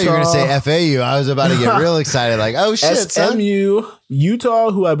 Utah. I thought you were going to say FAU. I was about to get real excited. Like, oh shit, SMU, son. Utah,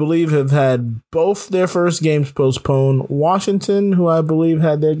 who I believe have had both their first games postponed. Washington, who I believe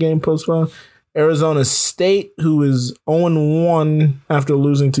had their game postponed. Arizona State, who is 0-1 after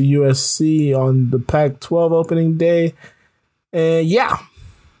losing to USC on the Pac-12 opening day. And yeah.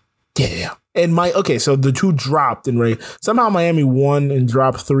 And so the two dropped in rate. Somehow Miami won and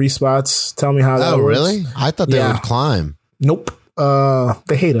dropped 3 spots. Tell me how that works. Oh, really? I thought they would climb. Nope.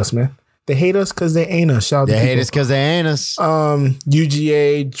 They hate us, man. They hate us because they ain't us. They hate us because they ain't us.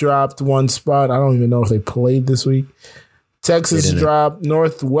 UGA dropped 1 spot. I don't even know if they played this week. Texas dropped.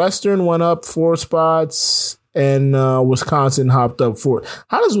 Northwestern went up 4 spots, and Wisconsin hopped up 4.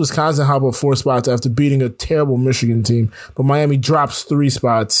 How does Wisconsin hop up 4 spots after beating a terrible Michigan team? But Miami drops 3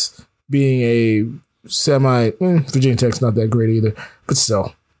 spots, being a Virginia Tech's not that great either. But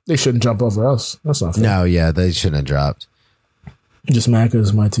still, they shouldn't jump over us. That's not fair. No, yeah, they shouldn't have dropped. Just Maca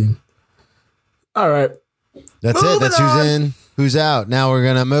is my team. All right. That's it. That's who's in, who's out. Now we're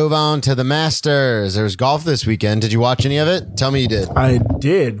going to move on to the Masters. There's golf this weekend. Did you watch any of it? Tell me you did. I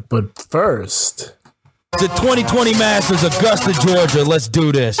did, but first. The 2020 Masters, Augusta, Georgia. Let's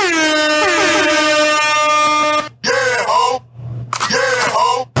do this. Yeah, ho. Yeah,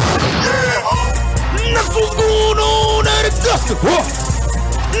 ho. Yeah, ho. That's what's going on at Augusta.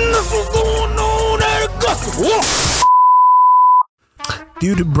 That's what's going on at Augusta.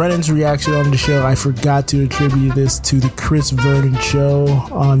 Due to Brennan's reaction on the show, I forgot to attribute this to the Chris Vernon Show.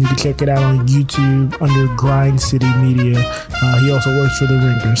 You can check it out on YouTube under Grind City Media. He also works for The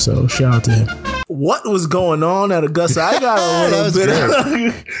Ringer, so shout out to him. What was going on at Augusta? I got a little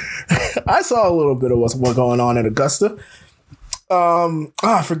bit. I saw a little bit of what's going on at Augusta.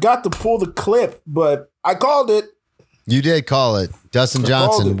 I forgot to pull the clip, but I called it. You did call it. Dustin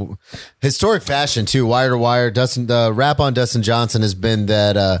Johnson. Historic fashion, too. Wire to wire. The rap on Dustin Johnson has been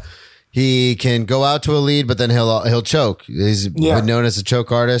that he can go out to a lead, but then he'll choke. He's been known as a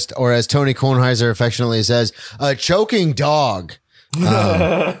choke artist, or as Tony Kornheiser affectionately says, a choking dog.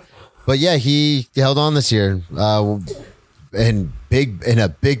 But yeah, he held on this year in a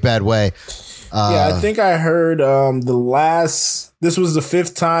big bad way. I think I heard this was the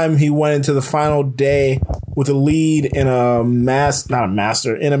 5th time he went into the final day with a lead in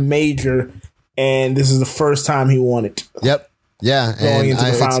in a major, and this is the first time he won it. Yep. Yeah. Going into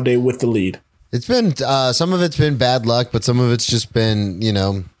the final day with the lead. It's been, some of it's been bad luck, but some of it's just been,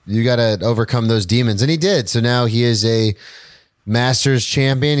 you got to overcome those demons. And he did. So now he is a Masters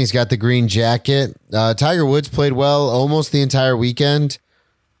champion. He's got the green jacket. Tiger Woods played well almost the entire weekend.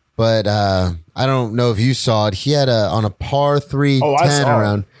 But I don't know if you saw it. He had on a par 3 10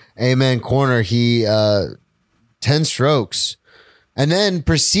 around Amen corner. He 10 strokes, and then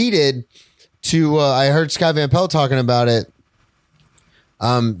proceeded to. I heard Scott Van Pelt talking about it,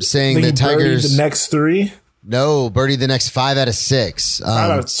 saying that Tigers the next 3. No, birdie the next 5 out of 6.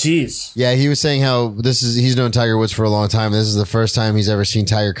 Jeez. Yeah, he was saying how he's known Tiger Woods for a long time. This is the first time he's ever seen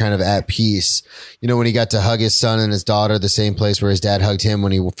Tiger kind of at peace. You know, when he got to hug his son and his daughter, the same place where his dad hugged him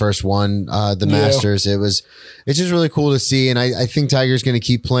when he first won the Masters. It's just really cool to see. And I think Tiger's going to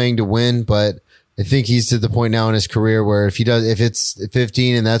keep playing to win, but I think he's to the point now in his career where if it's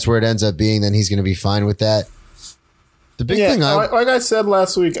 15 and that's where it ends up being, then he's going to be fine with that. The big thing, like I said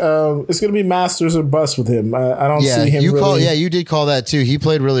last week, it's going to be Masters or bust with him. I don't see him. You did call that too. He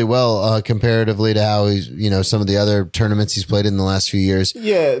played really well comparatively to how he's, some of the other tournaments he's played in the last few years.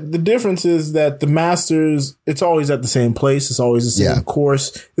 Yeah, the difference is that the Masters, it's always at the same place. It's always the same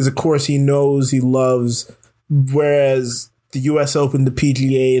course. It's a course he knows, he loves. Whereas the U.S. Open, the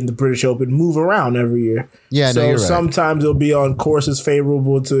PGA, and the British Open move around every year. Yeah, so you're right. Sometimes it'll be on courses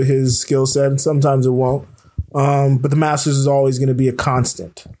favorable to his skill set, and sometimes it won't. But the Masters is always going to be a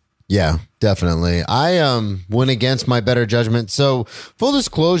constant. Yeah, definitely. I went against my better judgment. So full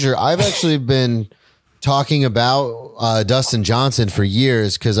disclosure, I've actually been talking about Dustin Johnson for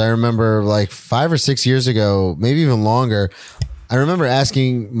years because I remember like 5 or 6 years ago, maybe even longer, I remember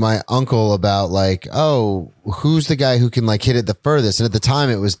asking my uncle about like, oh, who's the guy who can like hit it the furthest? And at the time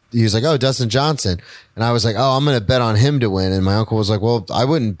he was like, oh, Dustin Johnson. And I was like, oh, I'm going to bet on him to win. And my uncle was like, well, I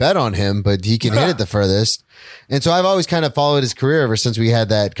wouldn't bet on him, but he can hit it the furthest. And so I've always kind of followed his career ever since we had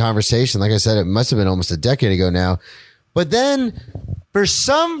that conversation. Like I said, it must have been almost a decade ago now. But then for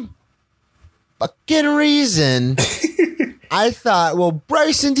some fucking reason, I thought, well,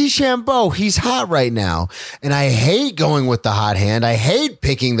 Bryson DeChambeau, he's hot right now. And I hate going with the hot hand. I hate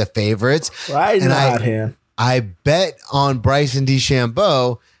picking the favorites. Right, and hot hand. I bet on Bryson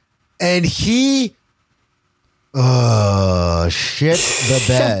DeChambeau, and he shit the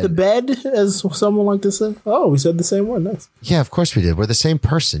bed. Shit the bed, as someone like to say. Oh, we said the same one. Nice. Yeah, of course we did. We're the same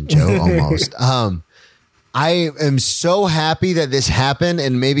person, Joe, almost. I am so happy that this happened,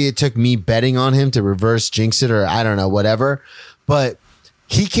 and maybe it took me betting on him to reverse jinx it, or I don't know, whatever. But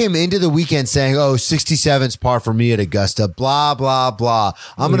he came into the weekend saying, oh, 67's par for me at Augusta, blah, blah, blah.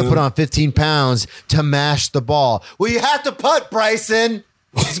 I'm going to put on 15 pounds to mash the ball. Well, you have to putt, Bryson.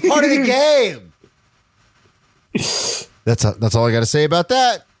 It's part of the game. That's all I got to say about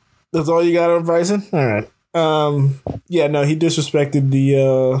that. That's all you got on Bryson? All right. Yeah, no, he disrespected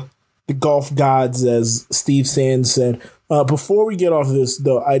the golf gods, as Steve Sands said. Before we get off this,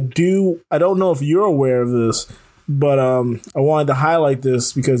 though, I don't know if you're aware of this, but I wanted to highlight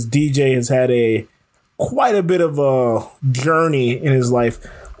this because DJ has had quite a bit of a journey in his life.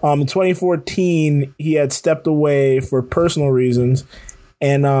 In 2014, he had stepped away for personal reasons,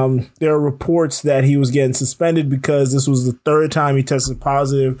 and there are reports that he was getting suspended because this was the 3rd time he tested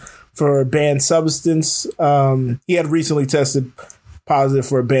positive for a banned substance. He had recently tested positive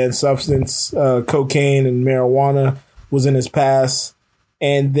for a banned substance. Cocaine and marijuana was in his past.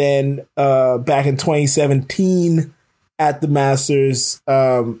 And then back in 2017 at the Masters,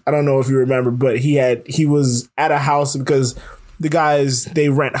 I don't know if you remember, but he was at a house because the guys, they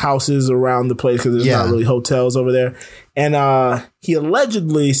rent houses around the place because there's not really hotels over there. And he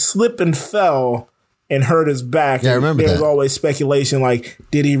allegedly slipped and fell and hurt his back. Yeah, I remember There was always speculation like,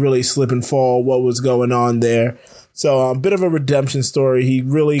 did he really slip and fall? What was going on there? So a bit of a redemption story. He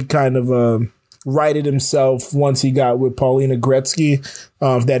really kind of righted himself once he got with Paulina Gretzky.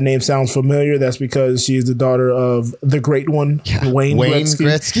 If that name sounds familiar, that's because she's the daughter of the great one, Wayne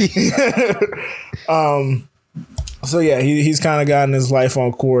Gretzky. So yeah, he's kind of gotten his life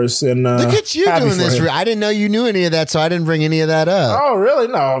on course. And look at you doing this. I didn't know you knew any of that, so I didn't bring any of that up. Oh really?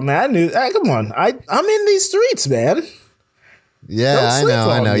 No, man. I knew. Hey, come on, I'm in these streets, man. Yeah,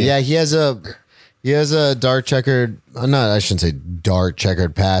 I know. Yeah, he has a dark checkered. I shouldn't say dark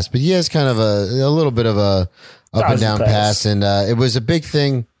checkered past, but he has kind of a little bit of a up and down past, and it was a big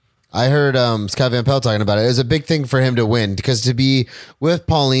thing. I heard Scott Van Pelt talking about it. It was a big thing for him to win because to be with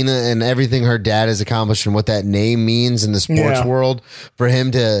Paulina and everything her dad has accomplished and what that name means in the sports world, for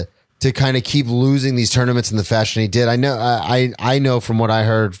him to kind of keep losing these tournaments in the fashion he did. I know from what I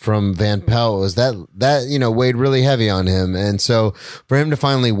heard from Van Pelt was that weighed really heavy on him, and so for him to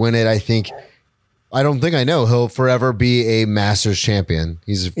finally win it, I don't think he'll forever be a Masters champion.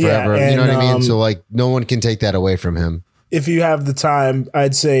 He's forever, you know what I mean? So like no one can take that away from him. If you have the time,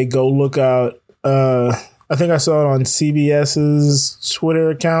 I'd say go look out. I think I saw it on CBS's Twitter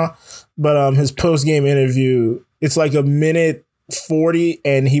account, but his post-game interview, it's like a minute 40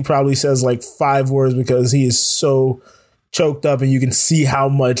 and he probably says like 5 words because he is so choked up, and you can see how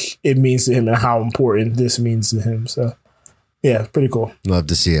much it means to him and how important this means to him. So, yeah, pretty cool. Love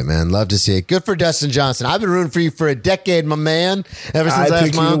to see it, man. Love to see it. Good for Dustin Johnson. I've been rooting for you for a decade, my man. Ever since I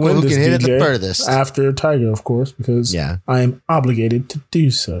asked my uncle who can hit it the furthest. After Tiger, of course, because I am obligated to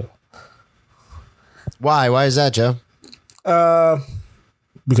do so. Why? Why is that, Joe?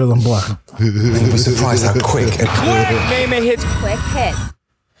 Because I'm black. You'd be surprised how quick. Name it hits. Quick hits.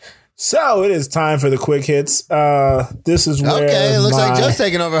 So it is time for the quick hits. This is where it looks like Joe's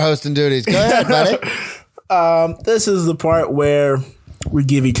taking over hosting duties. Go ahead, buddy. This is the part where we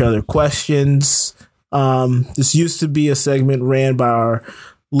give each other questions. This used to be a segment ran by our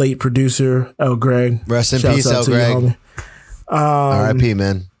late producer, El Greg. Rest in Shouts peace, out El to you, Greg. homie. R.I.P.,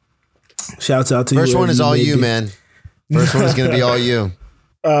 man. Shouts out to you. First one is all you, man. First one is going to be all you.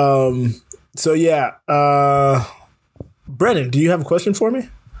 So yeah, Brennan, do you have a question for me?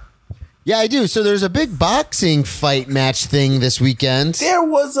 Yeah, I do. So there's a big boxing fight match thing this weekend. There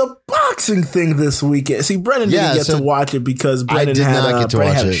was a boxing thing this weekend. See, Brennan didn't get to watch it because Brennan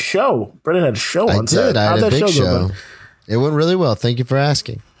had a show. Brennan had a show on set. I had a big show. It went really well. Thank you for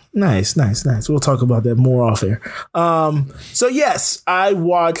asking. Nice. We'll talk about that more off air. So yes, I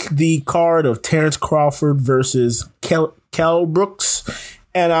watched the card of Terrence Crawford versus Kell Brooks.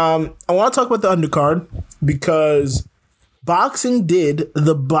 And I want to talk about the undercard because boxing did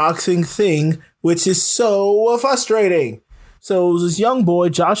the boxing thing, which is so frustrating. So it was this young boy,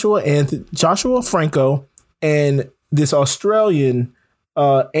 Joshua Franco, and this Australian,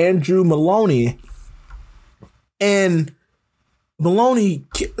 Andrew Maloney. And Maloney,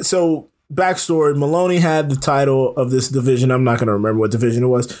 so backstory, Maloney had the title of this division. I'm not going to remember what division it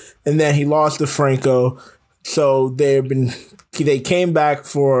was. And then he lost to Franco. So they came back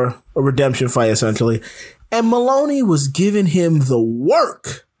for a redemption fight, essentially. And Maloney was giving him the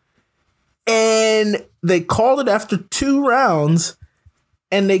work. And they called it after 2 rounds.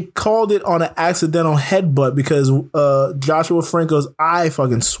 And they called it on an accidental headbutt because Joshua Franco's eye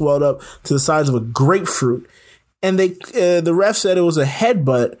fucking swelled up to the size of a grapefruit. And the ref said it was a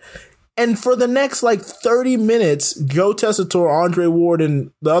headbutt. And for the next 30 minutes, Joe Tessitore, Andre Ward,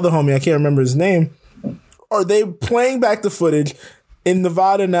 and the other homie, I can't remember his name, are they playing back the footage. In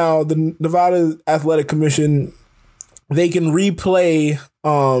Nevada now, the Nevada Athletic Commission, they can replay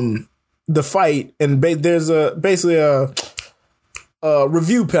the fight, and there's basically a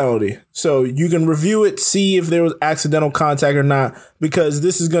review penalty. So you can review it, see if there was accidental contact or not, because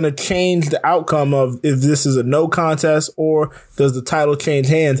this is going to change the outcome of if this is a no contest or does the title change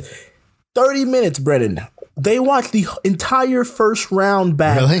hands. 30 minutes, Brennan. They watched the entire first round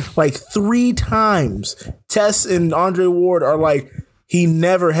back 3 times. Tess and Andre Ward are like, he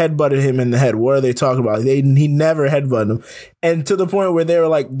never headbutted him in the head. What are they talking about? He never headbutted him. And to the point where they were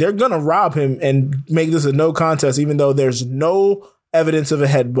like, they're going to rob him and make this a no contest, even though there's no evidence of a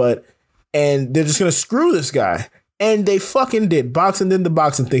headbutt. And they're just going to screw this guy. And they fucking did. Boxing did the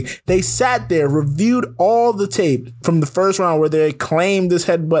boxing thing. They sat there, reviewed all the tape from the first round where they claimed this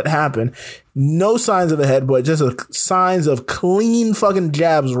headbutt happened. No signs of a headbutt, just signs of clean fucking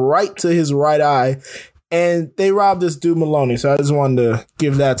jabs right to his right eye. And they robbed this dude Maloney. So I just wanted to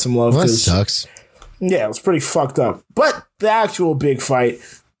give that some love. Well, that sucks. Yeah, it was pretty fucked up. But the actual big fight,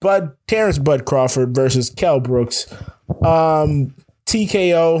 Terrence Bud Crawford versus Kell Brooks.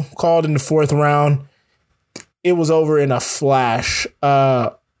 TKO called in the 4th round. It was over in a flash.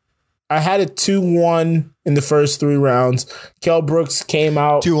 I had it 2-1 in the first 3 rounds. Kell Brooks came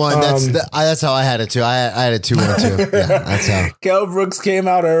out 2-1. That's how I had it too. I had it 2-1 too. Yeah, that's how. Kell Brooks came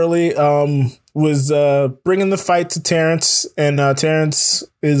out early. Was bringing the fight to Terrence, and Terrence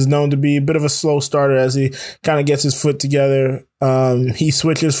is known to be a bit of a slow starter as he kind of gets his foot together. He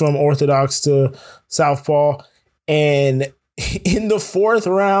switches from orthodox to southpaw, and in the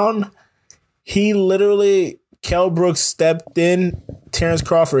 4th round, Kell Brooks stepped in. Terrence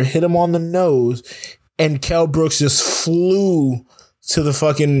Crawford hit him on the nose, and Kell Brooks just flew to the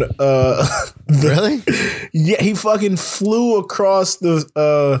fucking really? Yeah, he fucking flew across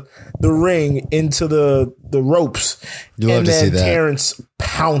the ring into the ropes. You love to see that. Terrence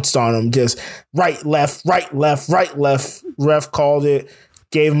pounced on him, just right, left. Ref called it,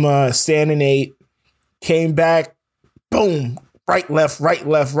 gave him a standing 8, came back, boom. Right, left,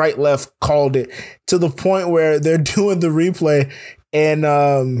 called it, to the point where they're doing the replay.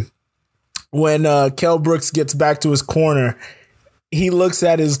 And when Kell Brooks gets back to his corner, he looks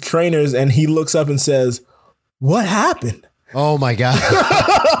at his trainers and he looks up and says, "What happened?" Oh my God.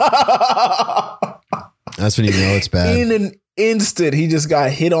 That's when you know it's bad. In an instant, he just got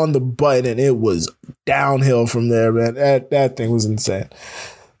hit on the butt and it was downhill from there, man. That thing was insane.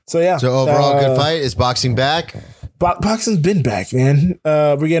 So yeah. So overall, good fight. Is boxing back? Boxing's been back, man.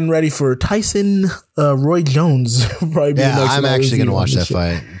 We're getting ready for Tyson Roy Jones. Probably be Yeah, I'm actually going to watch that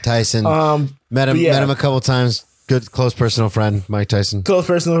fight. Tyson, met him a couple times. Good, close personal friend, Mike Tyson. Close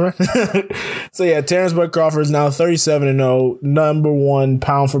personal friend. So yeah, Terrence Bud Crawford is now 37-0, number one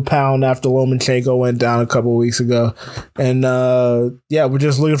pound for pound after Lomachenko went down a couple of weeks ago, and we're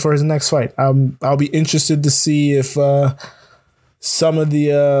just looking for his next fight. I'll be interested to see if some of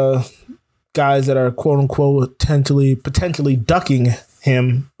the guys that are quote unquote potentially ducking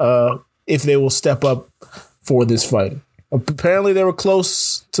him, if they will step up for this fight. Apparently they were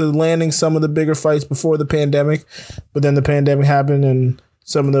close to landing some of the bigger fights before the pandemic, but then the pandemic happened and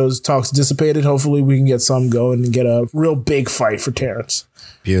some of those talks dissipated. Hopefully we can get some going and get a real big fight for Terrence.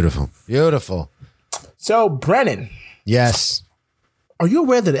 Beautiful. So Brennan. Yes. Are you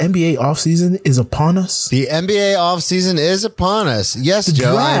aware that the NBA offseason is upon us? The NBA offseason is upon us. Yes, the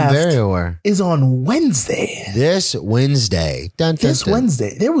Joe, I'm draft very aware. Is on Wednesday. This Wednesday.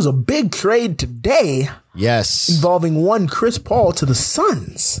 Wednesday. There was a big trade today. Yes. Involving one Chris Paul to the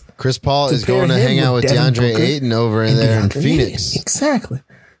Suns. Chris Paul is going to hang out with DeAndre Ayton over in there in Phoenix. Exactly.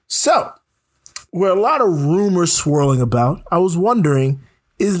 So, where a lot of rumors swirling about, I was wondering,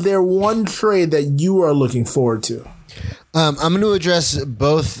 is there one trade that you are looking forward to? I'm going to address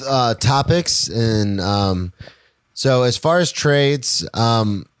both topics. And so as far as trades,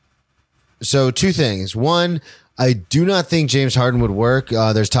 so two things. One, I do not think James Harden would work.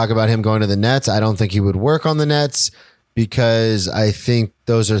 There's talk about him going to the Nets. I don't think he would work on the Nets because I think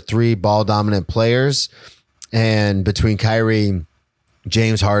those are three ball dominant players. And between Kyrie,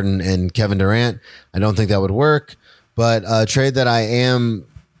 James Harden, and Kevin Durant, I don't think that would work. But a trade that I am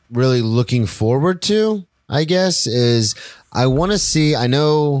really looking forward to, I guess, is I want to see, I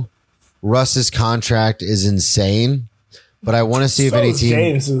know Russ's contract is insane, but I want to see if any team.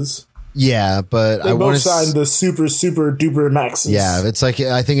 James's. Yeah, but they both signed the super duper maxes. Yeah, it's like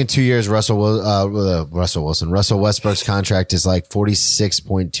I think in 2 years Russell Westbrook's contract is like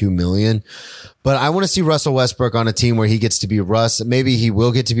 $46.2 million. But I want to see Russell Westbrook on a team where he gets to be Russ. Maybe he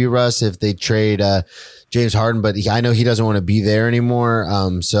will get to be Russ if they trade James Harden, but I know he doesn't want to be there anymore.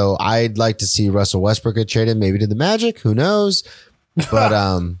 So I'd like to see Russell Westbrook get traded, maybe to the Magic. Who knows? But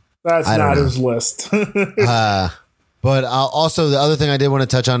that's not his list. But also the other thing I did want to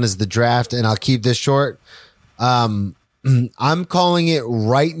touch on is the draft, and I'll keep this short. I'm calling it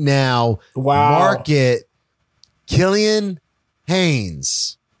right now. Wow. Market Killian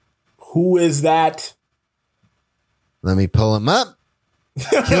Haynes. Who is that? Let me pull him up.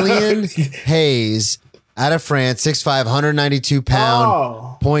 Killian Hayes out of France, 6'5",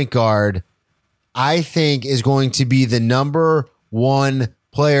 192-pound point guard. I think is going to be the number one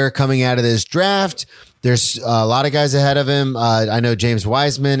player coming out of this draft. There's a lot of guys ahead of him. I know James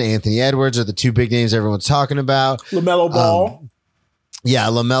Wiseman, Anthony Edwards are the two big names everyone's talking about. LaMelo Ball. Yeah,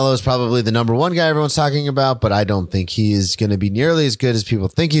 LaMelo is probably the number one guy everyone's talking about, but I don't think he is going to be nearly as good as people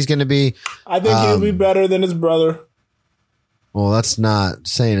think he's going to be. I think he'll be better than his brother. Well, that's not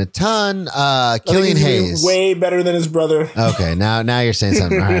saying a ton. Killian Hayes. Way better than his brother. Okay, now you're saying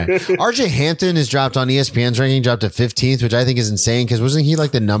something. All right. RJ Hampton is dropped on ESPN's ranking, dropped to 15th, which I think is insane because wasn't he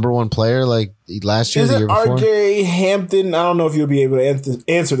like the number one player like last year, the year before? RJ Hampton, I don't know if you'll be able to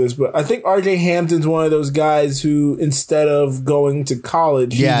answer this, but I think RJ Hampton's one of those guys who instead of going to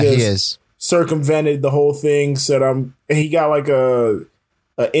college, he is circumvented the whole thing. Said he got like a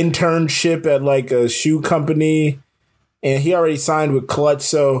internship at like a shoe company. And he already signed with Clutch.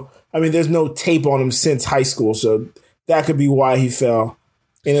 So, I mean, there's no tape on him since high school. So that could be why he fell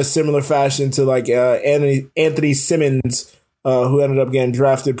in a similar fashion to like Anthony Simmons, who ended up getting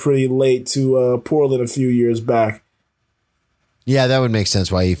drafted pretty late to Portland a few years back. Yeah, that would make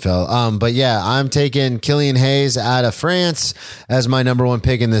sense why he fell. But yeah, I'm taking Killian Hayes out of France as my number one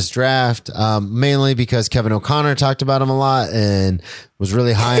pick in this draft, mainly because Kevin O'Connor talked about him a lot and was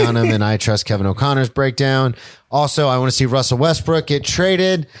really high on him, and I trust Kevin O'Connor's breakdown. Also, I want to see Russell Westbrook get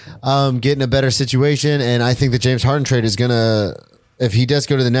traded, get in a better situation, and I think the James Harden trade is going to, if he does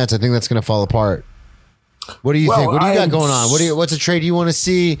go to the Nets, I think that's going to fall apart. What do you think? What do you got going on? What's a trade you want to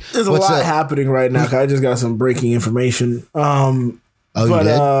see? There's a lot happening right now. I just got some breaking information. To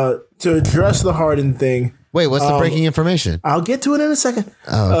address the Harden thing. Wait, what's the breaking information? I'll get to it in a second.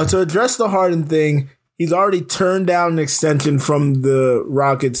 Oh, okay. To address the Harden thing, he's already turned down an extension from the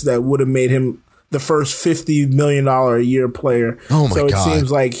Rockets that would have made him the first $50 million a year player. Oh my God. So it seems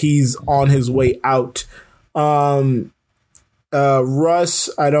like he's on his way out. Russ,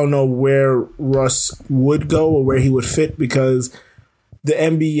 I don't know where Russ would go or where he would fit because the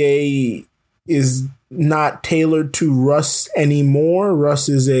NBA is not tailored to Russ anymore. Russ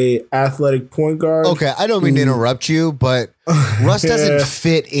is a athletic point guard. Okay, I don't mean to interrupt you, but Russ doesn't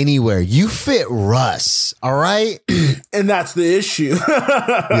fit anywhere. You fit Russ, all right? And that's the issue.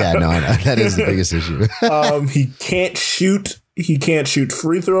 Yeah, no, I know. That is the biggest issue. He can't shoot. He can't shoot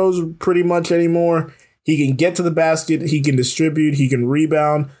free throws pretty much anymore. He can get to the basket. He can distribute. He can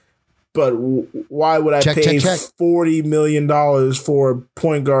rebound. But why would I pay $40 million for a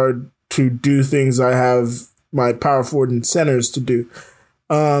point guard to do things I have my power forward and centers to do?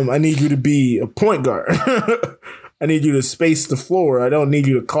 I need you to be a point guard. I need you to space the floor. I don't need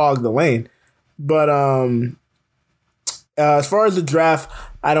you to clog the lane. But as far as the draft,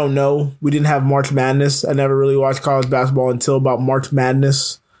 I don't know. We didn't have March Madness. I never really watched college basketball until about March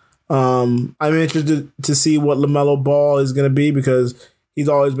Madness. I'm interested to see what LaMelo Ball is going to be because he's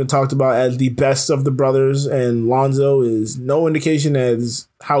always been talked about as the best of the brothers, and Lonzo is no indication as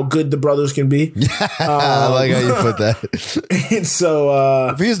how good the brothers can be. I like how you put that. And so,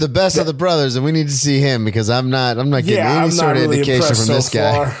 if he's the best of the brothers, then we need to see him because I'm not getting any sort of indication from this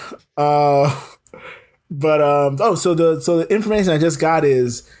guy. So the information I just got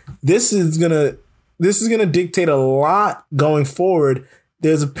is this is gonna dictate a lot going forward.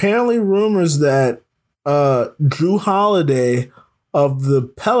 There's apparently rumors that Drew Holiday of the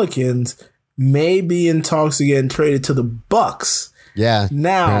Pelicans may be in talks again, traded to the Bucks. Yeah.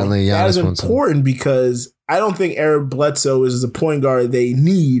 Now that is important because I don't think Eric Bledsoe is the point guard they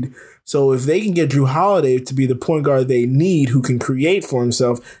need. So if they can get Drew Holiday to be the point guard they need, who can create for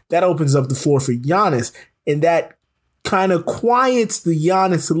himself, that opens up the floor for Giannis, and that kind of quiets the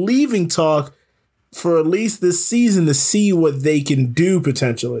Giannis leaving talk for at least this season to see what they can do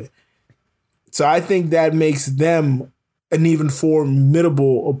potentially. So I think that makes them an even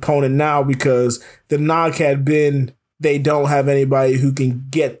formidable opponent now because the knock had been they don't have anybody who can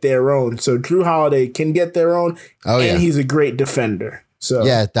get their own. So Drew Holiday can get their own, he's a great defender. So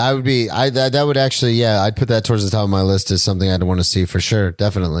yeah, that would be that would actually I'd put that towards the top of my list as something I'd want to see for sure,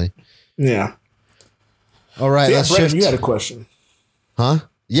 definitely. Yeah. All right, so let's Brandon, shift. You had a question, huh?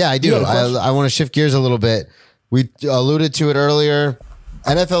 Yeah, I do. I want to shift gears a little bit. We alluded to it earlier.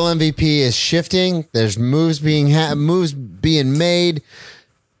 NFL MVP is shifting. There's moves being made.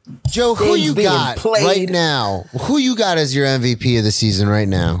 Joe, who you got right now? Who you got as your MVP of the season right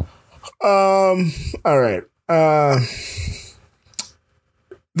now? All right.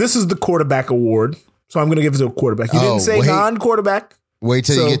 This is the quarterback award, so I'm going to give it to a quarterback. You didn't say non-quarterback. Wait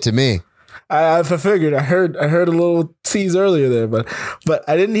till you get to me. I figured. I heard a little tease earlier there, but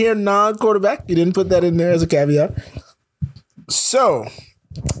I didn't hear non-quarterback. You didn't put that in there as a caveat. So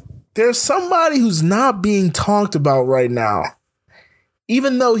there's somebody who's not being talked about right now,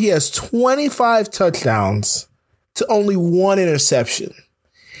 even though he has 25 touchdowns to only 1 interception.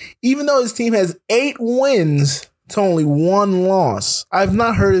 Even though his team has 8 wins to only 1 loss. I've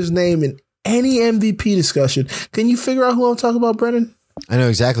not heard his name in any MVP discussion. Can you figure out who I'm talking about, Brennan? I know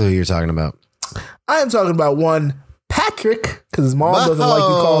exactly who you're talking about. I am talking about one Patrick, because his mom doesn't like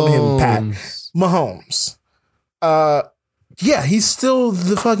me calling him Pat. Mahomes. Yeah, he's still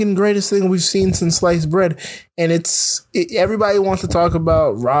the fucking greatest thing we've seen since sliced bread. And everybody wants to talk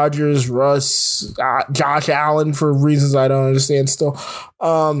about Rodgers, Russ, Josh Allen for reasons I don't understand still.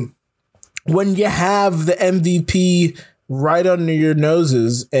 When you have the MVP right under your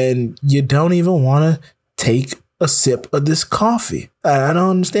noses and you don't even want to take a sip of this coffee. I don't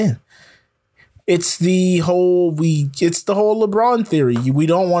understand. It's the whole LeBron theory. We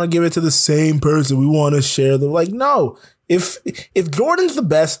don't want to give it to the same person. We want to share the no. If Jordan's the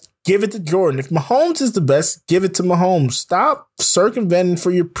best, give it to Jordan. If Mahomes is the best, give it to Mahomes. Stop circumventing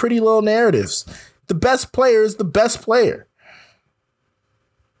for your pretty little narratives. The best player is the best player.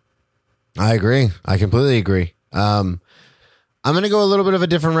 I agree. I completely agree. I'm going to go a little bit of a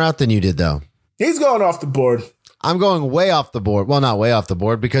different route than you did, though. He's going off the board. I'm going way off the board. Well, not way off the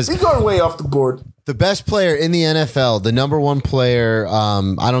board because he's going way off the board. The best player in the NFL, the number 1 player.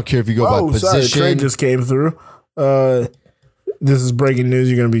 I don't care if you go by position. Sorry, trade just came through. This is breaking news.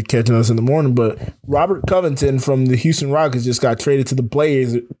 You're going to be catching us in the morning, but Robert Covington from the Houston Rockets just got traded to the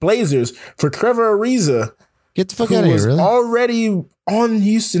Blazers for Trevor Ariza. Get the fuck out of here! Really? Already on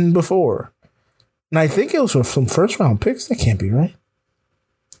Houston before, and I think it was for some first round picks. That can't be right.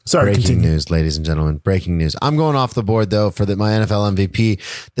 Sorry, breaking news, ladies and gentlemen. Breaking news. I'm going off the board, though, for my NFL MVP.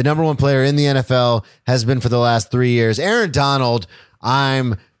 The number 1 player in the NFL has been for the last 3 years. Aaron Donald,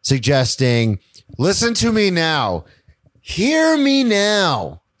 I'm suggesting, listen to me now. Hear me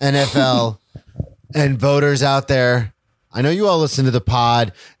now, NFL and voters out there. I know you all listen to the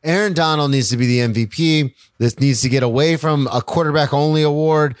pod. Aaron Donald needs to be the MVP. This needs to get away from a quarterback-only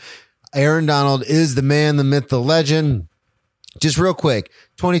award. Aaron Donald is the man, the myth, the legend. Just real quick,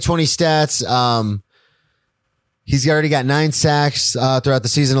 2020 stats. He's already got 9 sacks throughout the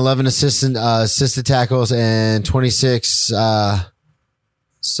season, 11 assisted tackles, and 26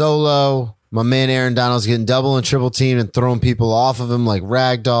 solo. My man Aaron Donald's getting double and triple teamed and throwing people off of him like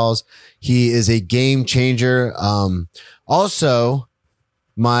rag dolls. He is a game changer. Also,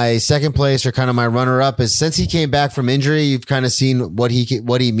 my second place, or kind of my runner up, is since he came back from injury, you've kind of seen what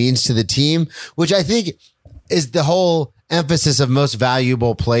he means to the team, which I think is the whole emphasis of most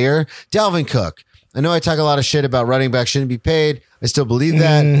valuable player. Dalvin Cook. I know I talk a lot of shit about running back shouldn't be paid. I still believe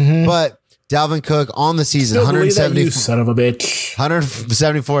that, but Dalvin Cook on the season, 170, you son of a bitch.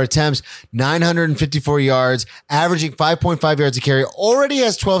 174 attempts, 954 yards, averaging 5.5 yards a carry, already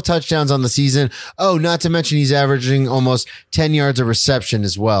has 12 touchdowns on the season. Oh, not to mention he's averaging almost 10 yards of reception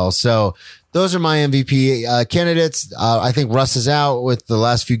as well. So those are my MVP candidates. I think Russ is out with the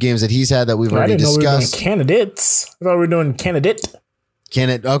last few games that he's had that we've already discussed. I didn't know we were doing candidates. I thought we were doing candidate.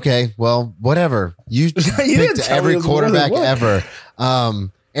 Okay, well, whatever. You picked every quarterback ever.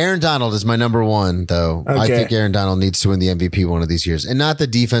 Aaron Donald is my number one, though. Okay. I think Aaron Donald needs to win the MVP one of these years, and not the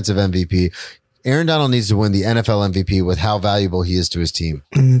defensive MVP. Aaron Donald needs to win the NFL MVP with how valuable he is to his team.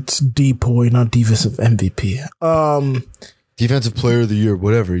 It's DPOY, not defensive MVP. Defensive player of the year,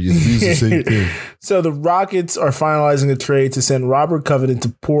 whatever. You use the same thing. So the Rockets are finalizing a trade to send Robert Covington to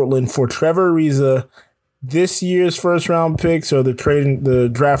Portland for Trevor Ariza, this year's first round pick. So they're trading the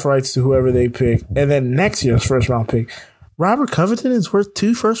draft rights to whoever they pick, and then next year's first round pick. Robert Covington is worth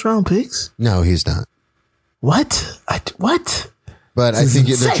 2 first round picks? No, he's not. What? What? But I think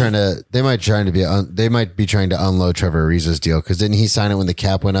they might be trying to unload Trevor Ariza's deal, because didn't he sign it when the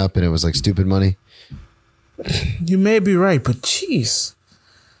cap went up and it was like stupid money? You may be right, but jeez.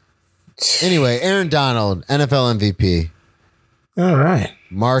 Anyway, Aaron Donald, NFL MVP. All right.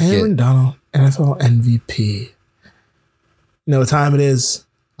 Aaron Donald, NFL MVP. You know what time it is?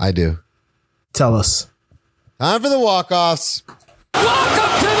 I do. Tell us. Time for the walk-offs.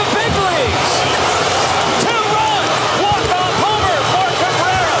 Welcome to the big leagues. 2-run walk-off homer for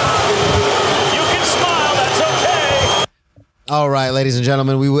Cabrera. You can smile, that's okay. All right, ladies and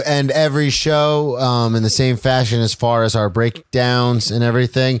gentlemen, we will end every show in the same fashion as far as our breakdowns and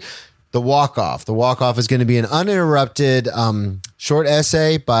everything. The walk-off. The walk-off is going to be an uninterrupted short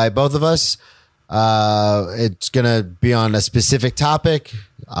essay by both of us. It's going to be on a specific topic.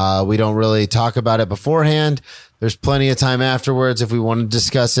 We don't really talk about it beforehand. There's plenty of time afterwards if we want to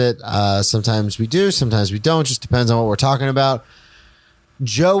discuss it. Sometimes we do, sometimes we don't. Just depends on what we're talking about.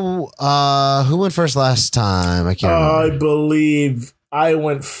 Joe, who went first last time? I can't remember. I believe I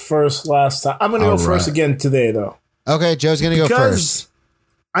went first last time. I'm going to go first again today, though. Okay, Joe's going to go first.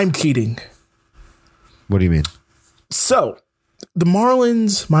 I'm cheating. What do you mean? So, the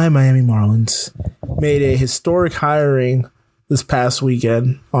Marlins, my Miami Marlins, made a historic hiring this past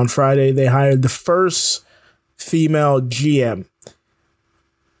weekend. On Friday, they hired the first female GM.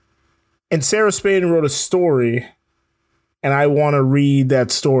 And Sarah Spaden wrote a story, and I want to read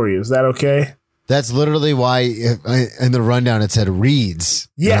that story. Is that okay? That's literally why in the rundown it said reads.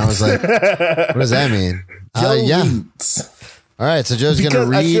 Yeah. I was like, what does that mean? Yeah. Reads. All right, so Joe's going to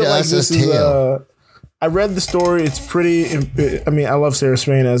read us a tale. I read the story. It's pretty. I mean, I love Sarah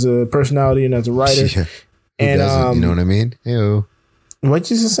Spain as a personality and as a writer. Who doesn't, you know what I mean? Ew. What'd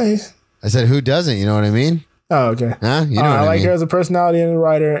you just say? I said, who doesn't? You know what I mean? Oh, okay. Huh? You know what I like mean? her as a personality and a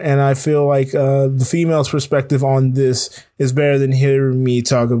writer, and I feel like the female's perspective on this is better than hearing me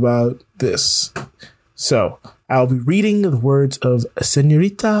talk about this. So I'll be reading the words of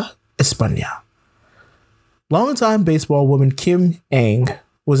Señorita España. Longtime baseball woman Kim Ng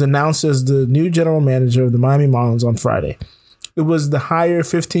was announced as the new general manager of the Miami Marlins on Friday. It was the hire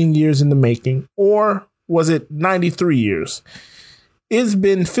 15 years in the making, or was it 93 years? It's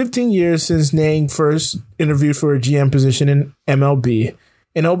been 15 years since Ng first interviewed for a GM position in MLB,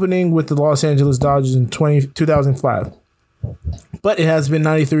 an opening with the Los Angeles Dodgers in 2005. But it has been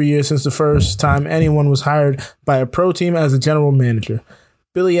 93 years since the first time anyone was hired by a pro team as a general manager.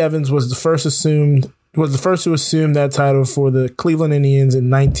 Billy Evans was the first to assume that title for the Cleveland Indians in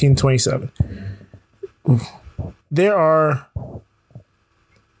 1927.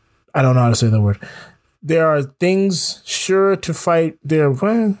 I don't know how to say that word. There are things sure to fight. I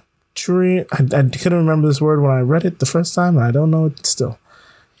couldn't remember this word when I read it the first time, and I don't know it still.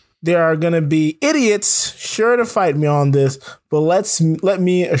 There are going to be idiots sure to fight me on this, but let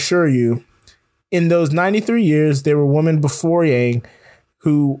me assure you, in those 93 years, there were women before Yang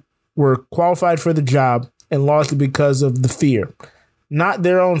who were qualified for the job and lost it because of the fear. Not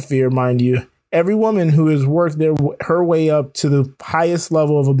their own fear, mind you. Every woman who has worked her way up to the highest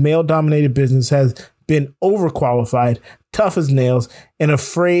level of a male-dominated business has been overqualified, tough as nails, and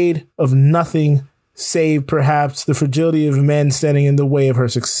afraid of nothing save perhaps the fragility of men standing in the way of her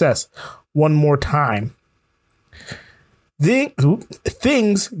success. One more time.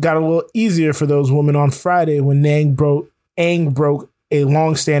 Things got a little easier for those women on Friday when Aang broke a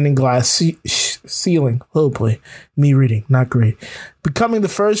long-standing glass ceiling. Oh boy, me reading, not great. Becoming the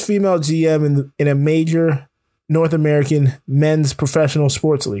first female GM in a major North American men's professional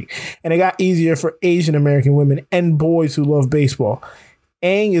sports league. And it got easier for Asian American women and boys who love baseball.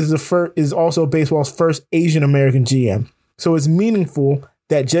 Aang is also baseball's first Asian American GM. So it's meaningful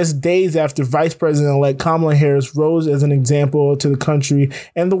that just days after Vice President-elect Kamala Harris rose as an example to the country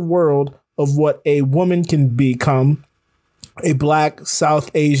and the world of what a woman can become, a Black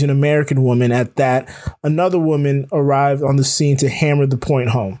South Asian American woman at that, another woman arrived on the scene to hammer the point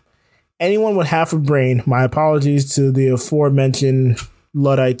home. Anyone with half a brain, my apologies to the aforementioned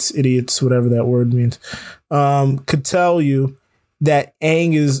Luddites, idiots, whatever that word means, could tell you that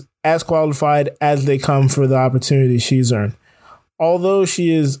Aang is as qualified as they come for the opportunity she's earned. Although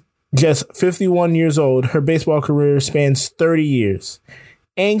she is just 51 years old, her baseball career spans 30 years.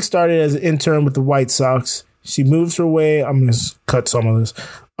 Aang started as an intern with the White Sox. She moves her way. I'm going to cut some of this.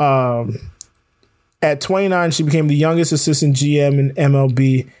 At 29, she became the youngest assistant GM in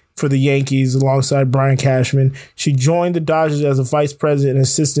MLB for the Yankees alongside Brian Cashman. She joined the Dodgers as a vice president and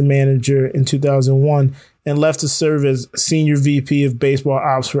assistant manager in 2001 and left to serve as senior VP of baseball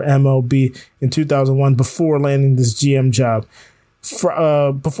ops for MLB in 2001 before landing this GM job.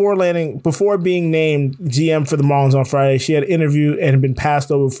 Before being named GM for the Marlins on Friday, she had interviewed and had been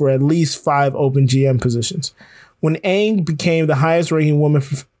passed over for at least 5 open GM positions. When Aang became the highest-ranking woman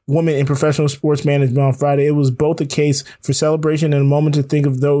in professional sports management on Friday, it was both a case for celebration and a moment to think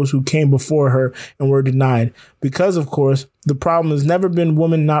of those who came before her and were denied. Because, of course, the problem has never been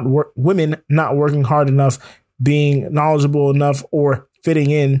women not working hard enough, being knowledgeable enough, or fitting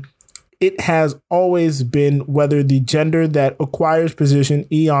in. It has always been whether the gender that acquires position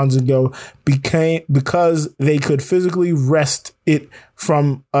eons ago because they could physically wrest it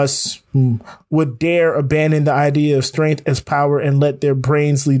from us would dare abandon the idea of strength as power and let their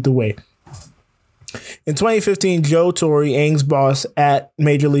brains lead the way. In 2015, Joe Torre, Aang's boss at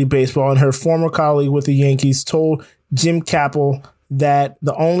Major League Baseball and her former colleague with the Yankees, told Jim Capel that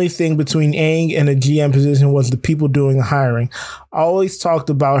the only thing between Aang and a GM position was the people doing the hiring. I always talked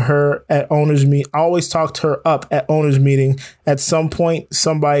her up at owners meeting. At some point,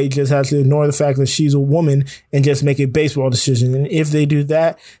 somebody just has to ignore the fact that she's a woman and just make a baseball decision. And if they do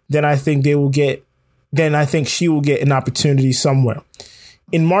that, then I think she will get an opportunity somewhere.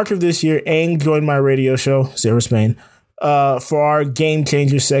 In March of this year, Aang joined my radio show, Sarah Spain, for our Game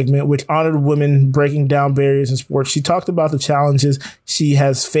Changer segment, which honored women breaking down barriers in sports. She talked about the challenges she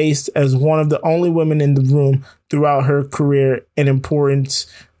has faced as one of the only women in the room throughout her career and importance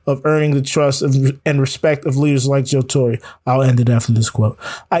of earning the trust and respect of leaders like Joe Torre. I'll end it after this quote.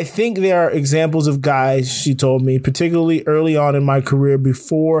 I think there are examples of guys, she told me, particularly early on in my career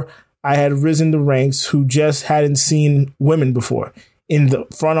before I had risen the ranks, who just hadn't seen women before in the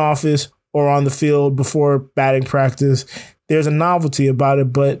front office or on the field before batting practice. There's a novelty about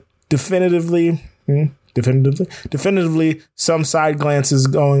it, but definitively some side glances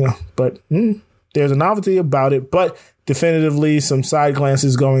going on. There's a novelty about it, but definitively some side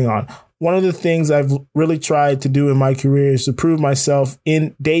glances going on. One of the things I've really tried to do in my career is to prove myself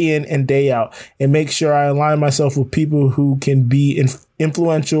in and day out and make sure I align myself with people who can be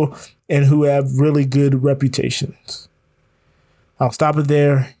influential and who have really good reputations. I'll stop it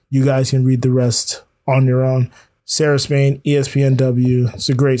there. You guys can read the rest on your own. Sarah Spain, ESPNW. It's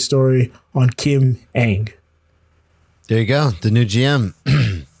a great story on Kim Aang. There you go. The new GM.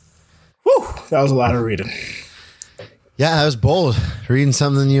 Whew, that was a lot of reading. Yeah, that was bold. Reading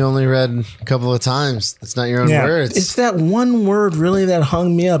something you only read a couple of times. That's not your own words. It's that one word really that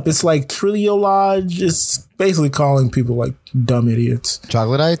hung me up. It's like triliolage. It's basically calling people like dumb idiots.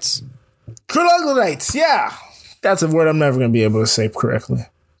 Troglodytes? Troglodytes, yeah. That's a word I'm never going to be able to say correctly.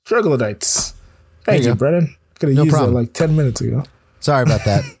 Troglodytes. Thank you, Brennan. Could have used that like 10 minutes ago. Sorry about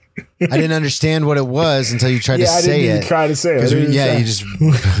that. I didn't understand what it was until you tried to say it. I didn't even try to say it. You just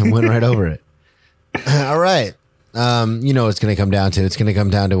went right over it. All right. You know what it's going to come down to. It's going to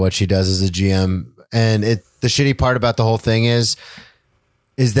come down to what she does as a GM. And the shitty part about the whole thing is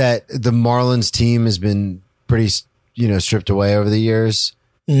that the Marlins team has been pretty, stripped away over the years.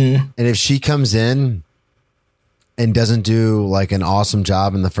 Mm-hmm. And if she comes in and doesn't do like an awesome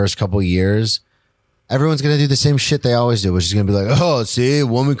job in the first couple of years, everyone's going to do the same shit they always do, which is going to be like, oh, see, a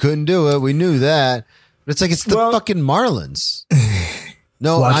woman couldn't do it. We knew that. But it's like, it's the fucking Marlins.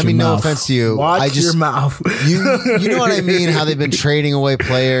 No, I mean, no offense to you. Watch your mouth. You know what I mean? How they've been trading away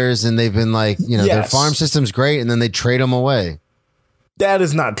players and they've been like, you know, their farm system's great and then they trade them away. That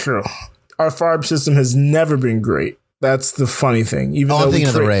is not true. Our farm system has never been great. That's the funny thing. Even though I'm thinking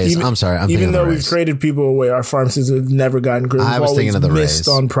of the Rays. I'm sorry. Even though we've traded people away, our farm system has never gotten great. I was thinking of the Rays.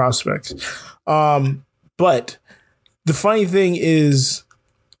 On prospects. But the funny thing is,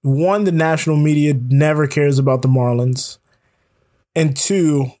 one, the national media never cares about the Marlins. And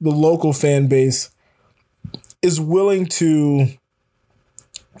two, the local fan base is willing to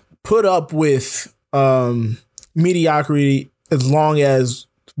put up with mediocrity as long as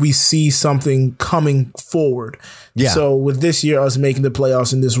we see something coming forward. Yeah. So with this year, us making the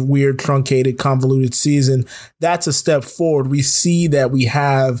playoffs in this weird, truncated, convoluted season, that's a step forward. We see that we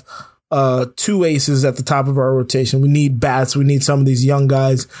have two aces at the top of our rotation. We need bats. We need some of these young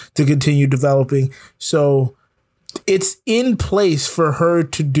guys to continue developing. So it's in place for her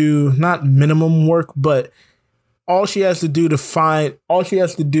to do not minimum work, but all she has to do,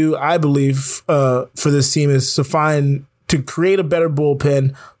 I believe, for this team is to create a better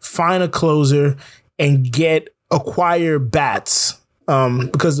bullpen, find a closer, and acquire bats.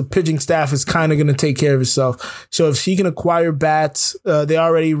 Because the pitching staff is kind of going to take care of itself. So if she can acquire bats, they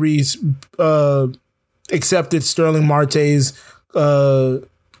already accepted Sterling Marte's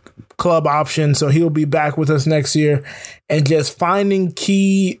club option, so he'll be back with us next year. And just finding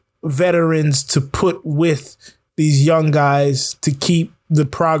key veterans to put with these young guys to keep the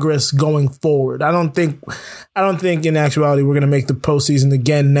progress going forward. I don't think in actuality we're going to make the postseason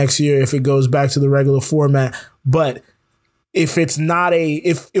again next year if it goes back to the regular format. But if it's not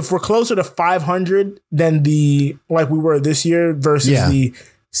if we're closer to 500 than like we were this year versus the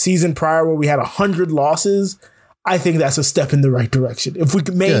season prior where we had 100 losses, I think that's a step in the right direction. If we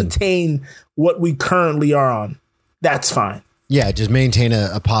can maintain what we currently are on, that's fine. Yeah, just maintain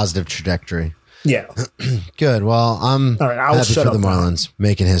a positive trajectory. Yeah. Good. Well, I'm happy for the Marlins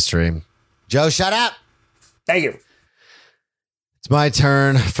making history. Joe, shut up. Thank you. It's my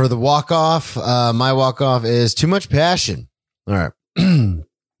turn for the walk-off. My walk-off is too much passion. All right.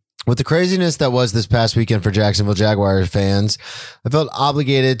 With the craziness that was this past weekend for Jacksonville Jaguars fans, I felt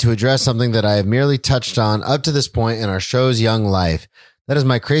obligated to address something that I have merely touched on up to this point in our show's young life. That is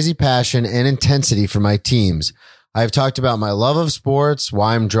my crazy passion and intensity for my teams. I have talked about my love of sports,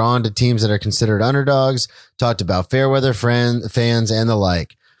 why I'm drawn to teams that are considered underdogs, talked about fair weather fans and the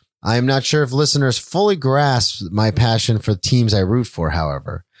like. I am not sure if listeners fully grasp my passion for teams I root for,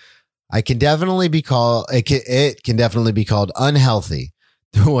 however. It can definitely be called unhealthy,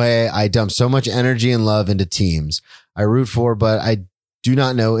 the way I dump so much energy and love into teams I root for, but I do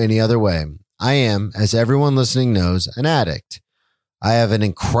not know any other way. I am, as everyone listening knows, an addict. I have an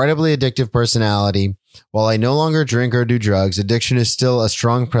incredibly addictive personality. While I no longer drink or do drugs, addiction is still a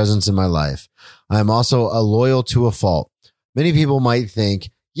strong presence in my life. I am also a loyal to a fault. Many people might think,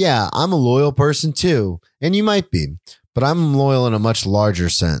 yeah, I'm a loyal person too, and you might be, but I'm loyal in a much larger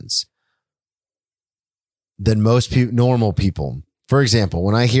sense than most normal people. For example,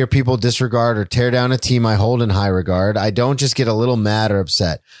 when I hear people disregard or tear down a team I hold in high regard, I don't just get a little mad or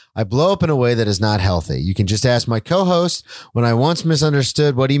upset. I blow up in a way that is not healthy. You can just ask my co-host when I once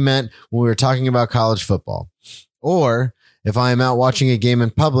misunderstood what he meant when we were talking about college football. Or if I am out watching a game in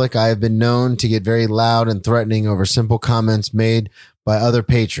public, I have been known to get very loud and threatening over simple comments made by other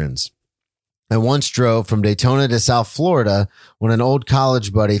patrons. I once drove from Daytona to South Florida when an old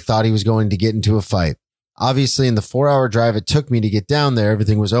college buddy thought he was going to get into a fight. Obviously, in the 4-hour drive it took me to get down there,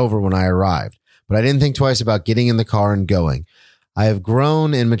 everything was over when I arrived. But I didn't think twice about getting in the car and going. I have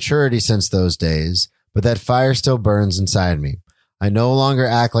grown in maturity since those days, but that fire still burns inside me. I no longer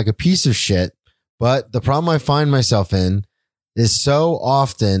act like a piece of shit, but the problem I find myself in is so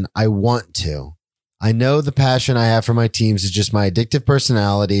often I want to. I know the passion I have for my teams is just my addictive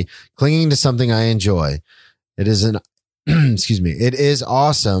personality, clinging to something I enjoy. It is it is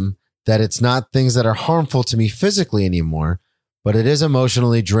awesome that it's not things that are harmful to me physically anymore, but it is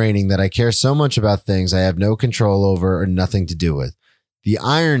emotionally draining that I care so much about things I have no control over or nothing to do with. The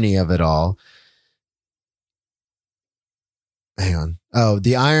irony of it all.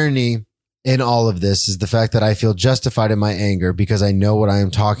 The irony in all of this is the fact that I feel justified in my anger because I know what I am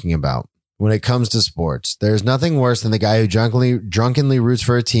talking about. When it comes to sports, there's nothing worse than the guy who drunkenly roots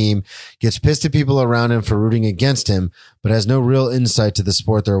for a team, gets pissed at people around him for rooting against him, but has no real insight to the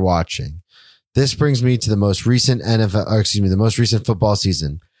sport they're watching. This brings me to the most recent football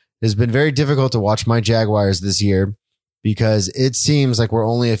season. It has been very difficult to watch my Jaguars this year because it seems like we're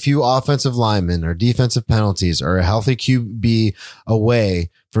only a few offensive linemen or defensive penalties or a healthy QB away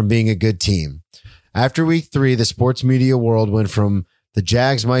from being a good team. After week 3, the sports media world went from the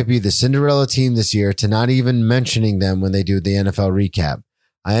Jags might be the Cinderella team this year to not even mentioning them when they do the NFL recap.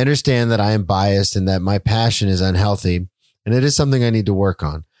 I understand that I am biased and that my passion is unhealthy, and it is something I need to work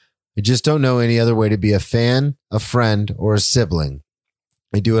on. I just don't know any other way to be a fan, a friend, or a sibling.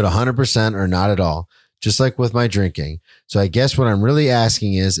 I do it 100% or not at all, just like with my drinking. So I guess what I'm really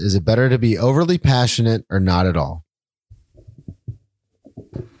asking is it better to be overly passionate or not at all?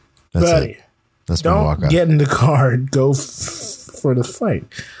 That's Buddy, it. That's my walkout. don't get in the car and go for the fight.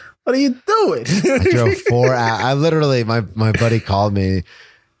 What are you doing? I drove 4 hours. I literally, my buddy called me.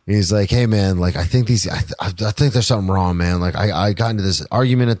 He's like, hey man, like I think there's something wrong, man. Like I got into this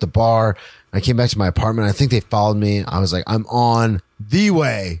argument at the bar. I came back to my apartment. I think they followed me. I was like, I'm on the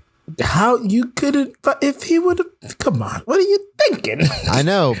way. How you couldn't? If he would have, come on. What are you thinking? I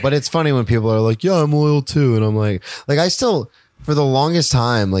know, but it's funny when people are like, yeah, I'm loyal too. And I'm like I still, for the longest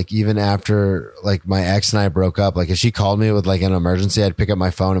time, like even after like my ex and I broke up, like if she called me with like an emergency, I'd pick up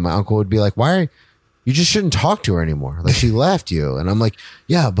my phone and my uncle would be like, you just shouldn't talk to her anymore. Like she left you. And I'm like,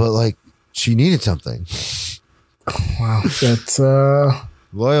 yeah, but like she needed something. Wow. That's,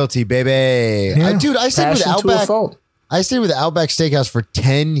 loyalty, baby. yeah, I stayed with passion to a Outback. fault. I stayed with the Outback Steakhouse for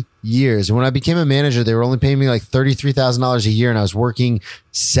 10 years. And when I became a manager, they were only paying me like $33,000 a year. And I was working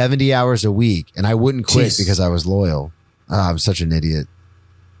 70 hours a week. And I wouldn't quit Jeez. because I was loyal. I'm such an idiot.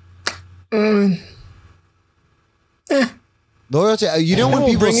 Loyalty. You know when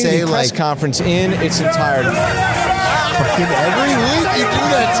people say like press conference in its entirety. fucking every week you do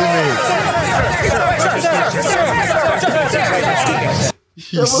that to me.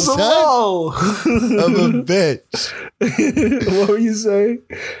 That was a low. Of a bitch. What were you saying?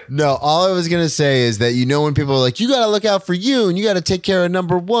 No, all I was going to say is that, you know, when people are like, you got to look out for you and you got to take care of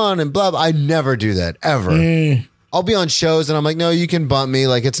number one and blah, blah. I never do that ever. I'll be on shows and I'm like, no, you can bump me.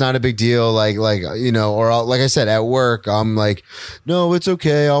 Like, it's not a big deal. Like, you know, or like I said, at work, I'm like, no, it's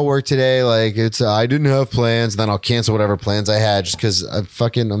okay. I'll work today. Like I didn't have plans. Then I'll cancel whatever plans I had just because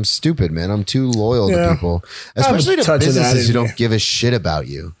I'm stupid, man. I'm too loyal to people, especially to businesses who don't give a shit about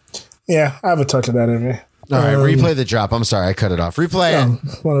you. Yeah, I have a touch of that in me. All right, replay the drop. I'm sorry, I cut it off. Replay it.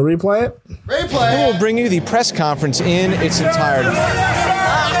 Want to replay it? Replay. We will bring you the press conference in its entirety.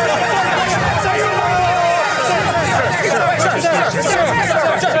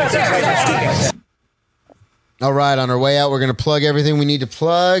 All right, on our way out, we're going to plug everything we need to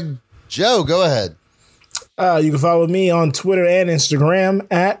plug. Joe, go ahead. You can follow me on Twitter and Instagram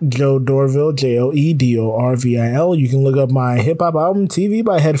at Joe Dorville, JoeDorville. You can look up my hip hop album, TV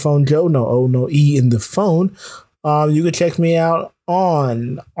by Headphone Joe. No O, no E in the phone. You can check me out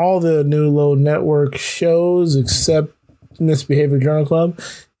on all the New Low Network shows except Misbehavior Journal Club.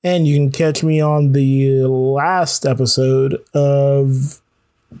 And you can catch me on the last episode of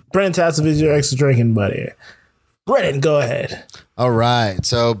Brennan Tassif is Your Extra Drinking Buddy. Brennan, go ahead. All right.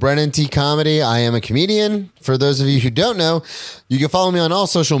 So Brennan T Comedy. I am a comedian. For those of you who don't know, you can follow me on all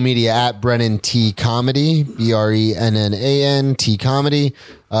social media at Brennan T Comedy, BRENNAN T Comedy.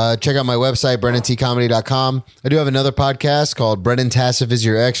 Check out my website, BrennanTComedy.com. I do have another podcast called Brennan Tassif is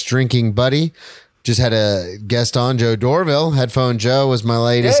Your Ex Drinking Buddy. Just had a guest on, Joe Dorville. Headphone Joe was my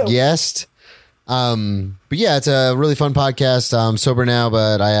latest guest. But yeah, it's a really fun podcast. I'm sober now,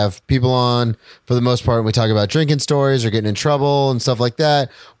 but I have people on for the most part. And we talk about drinking stories or getting in trouble and stuff like that.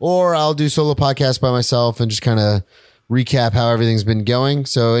 Or I'll do solo podcasts by myself and just kind of recap how everything's been going.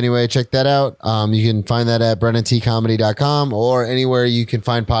 So anyway, check that out. You can find that at BrennanTComedy.com or anywhere you can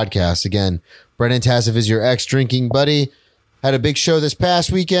find podcasts. Again, Brennan Tassif is Your Ex Drinking Buddy. Had a big show this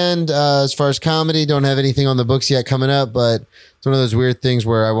past weekend as far as comedy. Don't have anything on the books yet coming up, but it's one of those weird things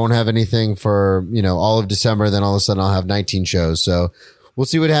where I won't have anything for, you know, all of December. Then all of a sudden I'll have 19 shows. So we'll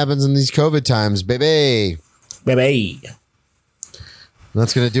see what happens in these COVID times, baby. Baby.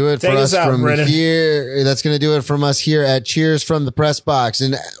 That's going to do it Take for us us out, from Brennan. here. That's going to do it from us here at Cheers from the Press Box.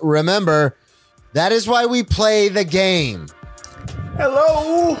 And remember, that is why we play the game.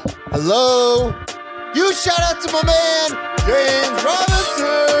 Hello. Hello. You shout out to my man, James Robinson.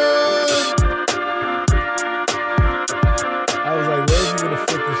 I was like, where's he going to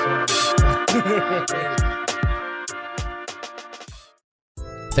fit this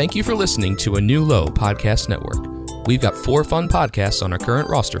on? Thank you for listening to a New Low Podcast Network. We've got 4 fun podcasts on our current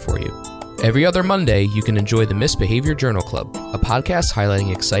roster for you. Every other Monday, you can enjoy the Misbehavior Journal Club, a podcast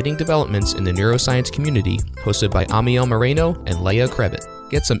highlighting exciting developments in the neuroscience community, hosted by Amiel Moreno and Leah Krebit.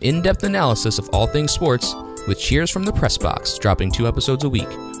 Get some in-depth analysis of all things sports with Cheers from the Press Box, dropping 2 episodes a week,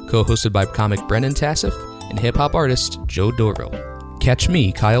 co-hosted by comic Brennan Tassif and hip-hop artist Joe Dorville. Catch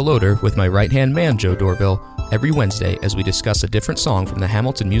me, Kyle Loader, with my right-hand man, Joe Dorville, every Wednesday as we discuss a different song from the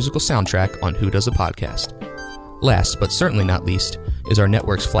Hamilton musical soundtrack on Who Does a Podcast. Last, but certainly not least, is our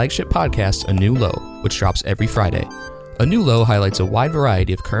network's flagship podcast, A New Low, which drops every Friday. A New Low highlights a wide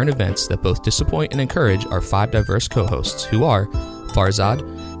variety of current events that both disappoint and encourage our 5 diverse co-hosts, who are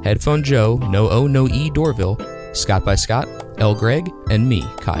Farzad, Headphone Joe, No O No E Dorville, Scott by Scott, L. Greg, and me,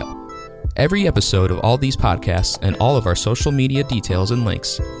 Kyle. Every episode of all these podcasts and all of our social media details and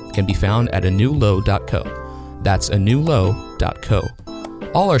links can be found at anewlow.co. That's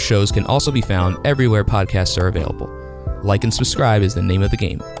anewlow.co. All our shows can also be found everywhere podcasts are available. Like and subscribe is the name of the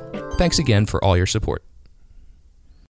game. Thanks again for all your support.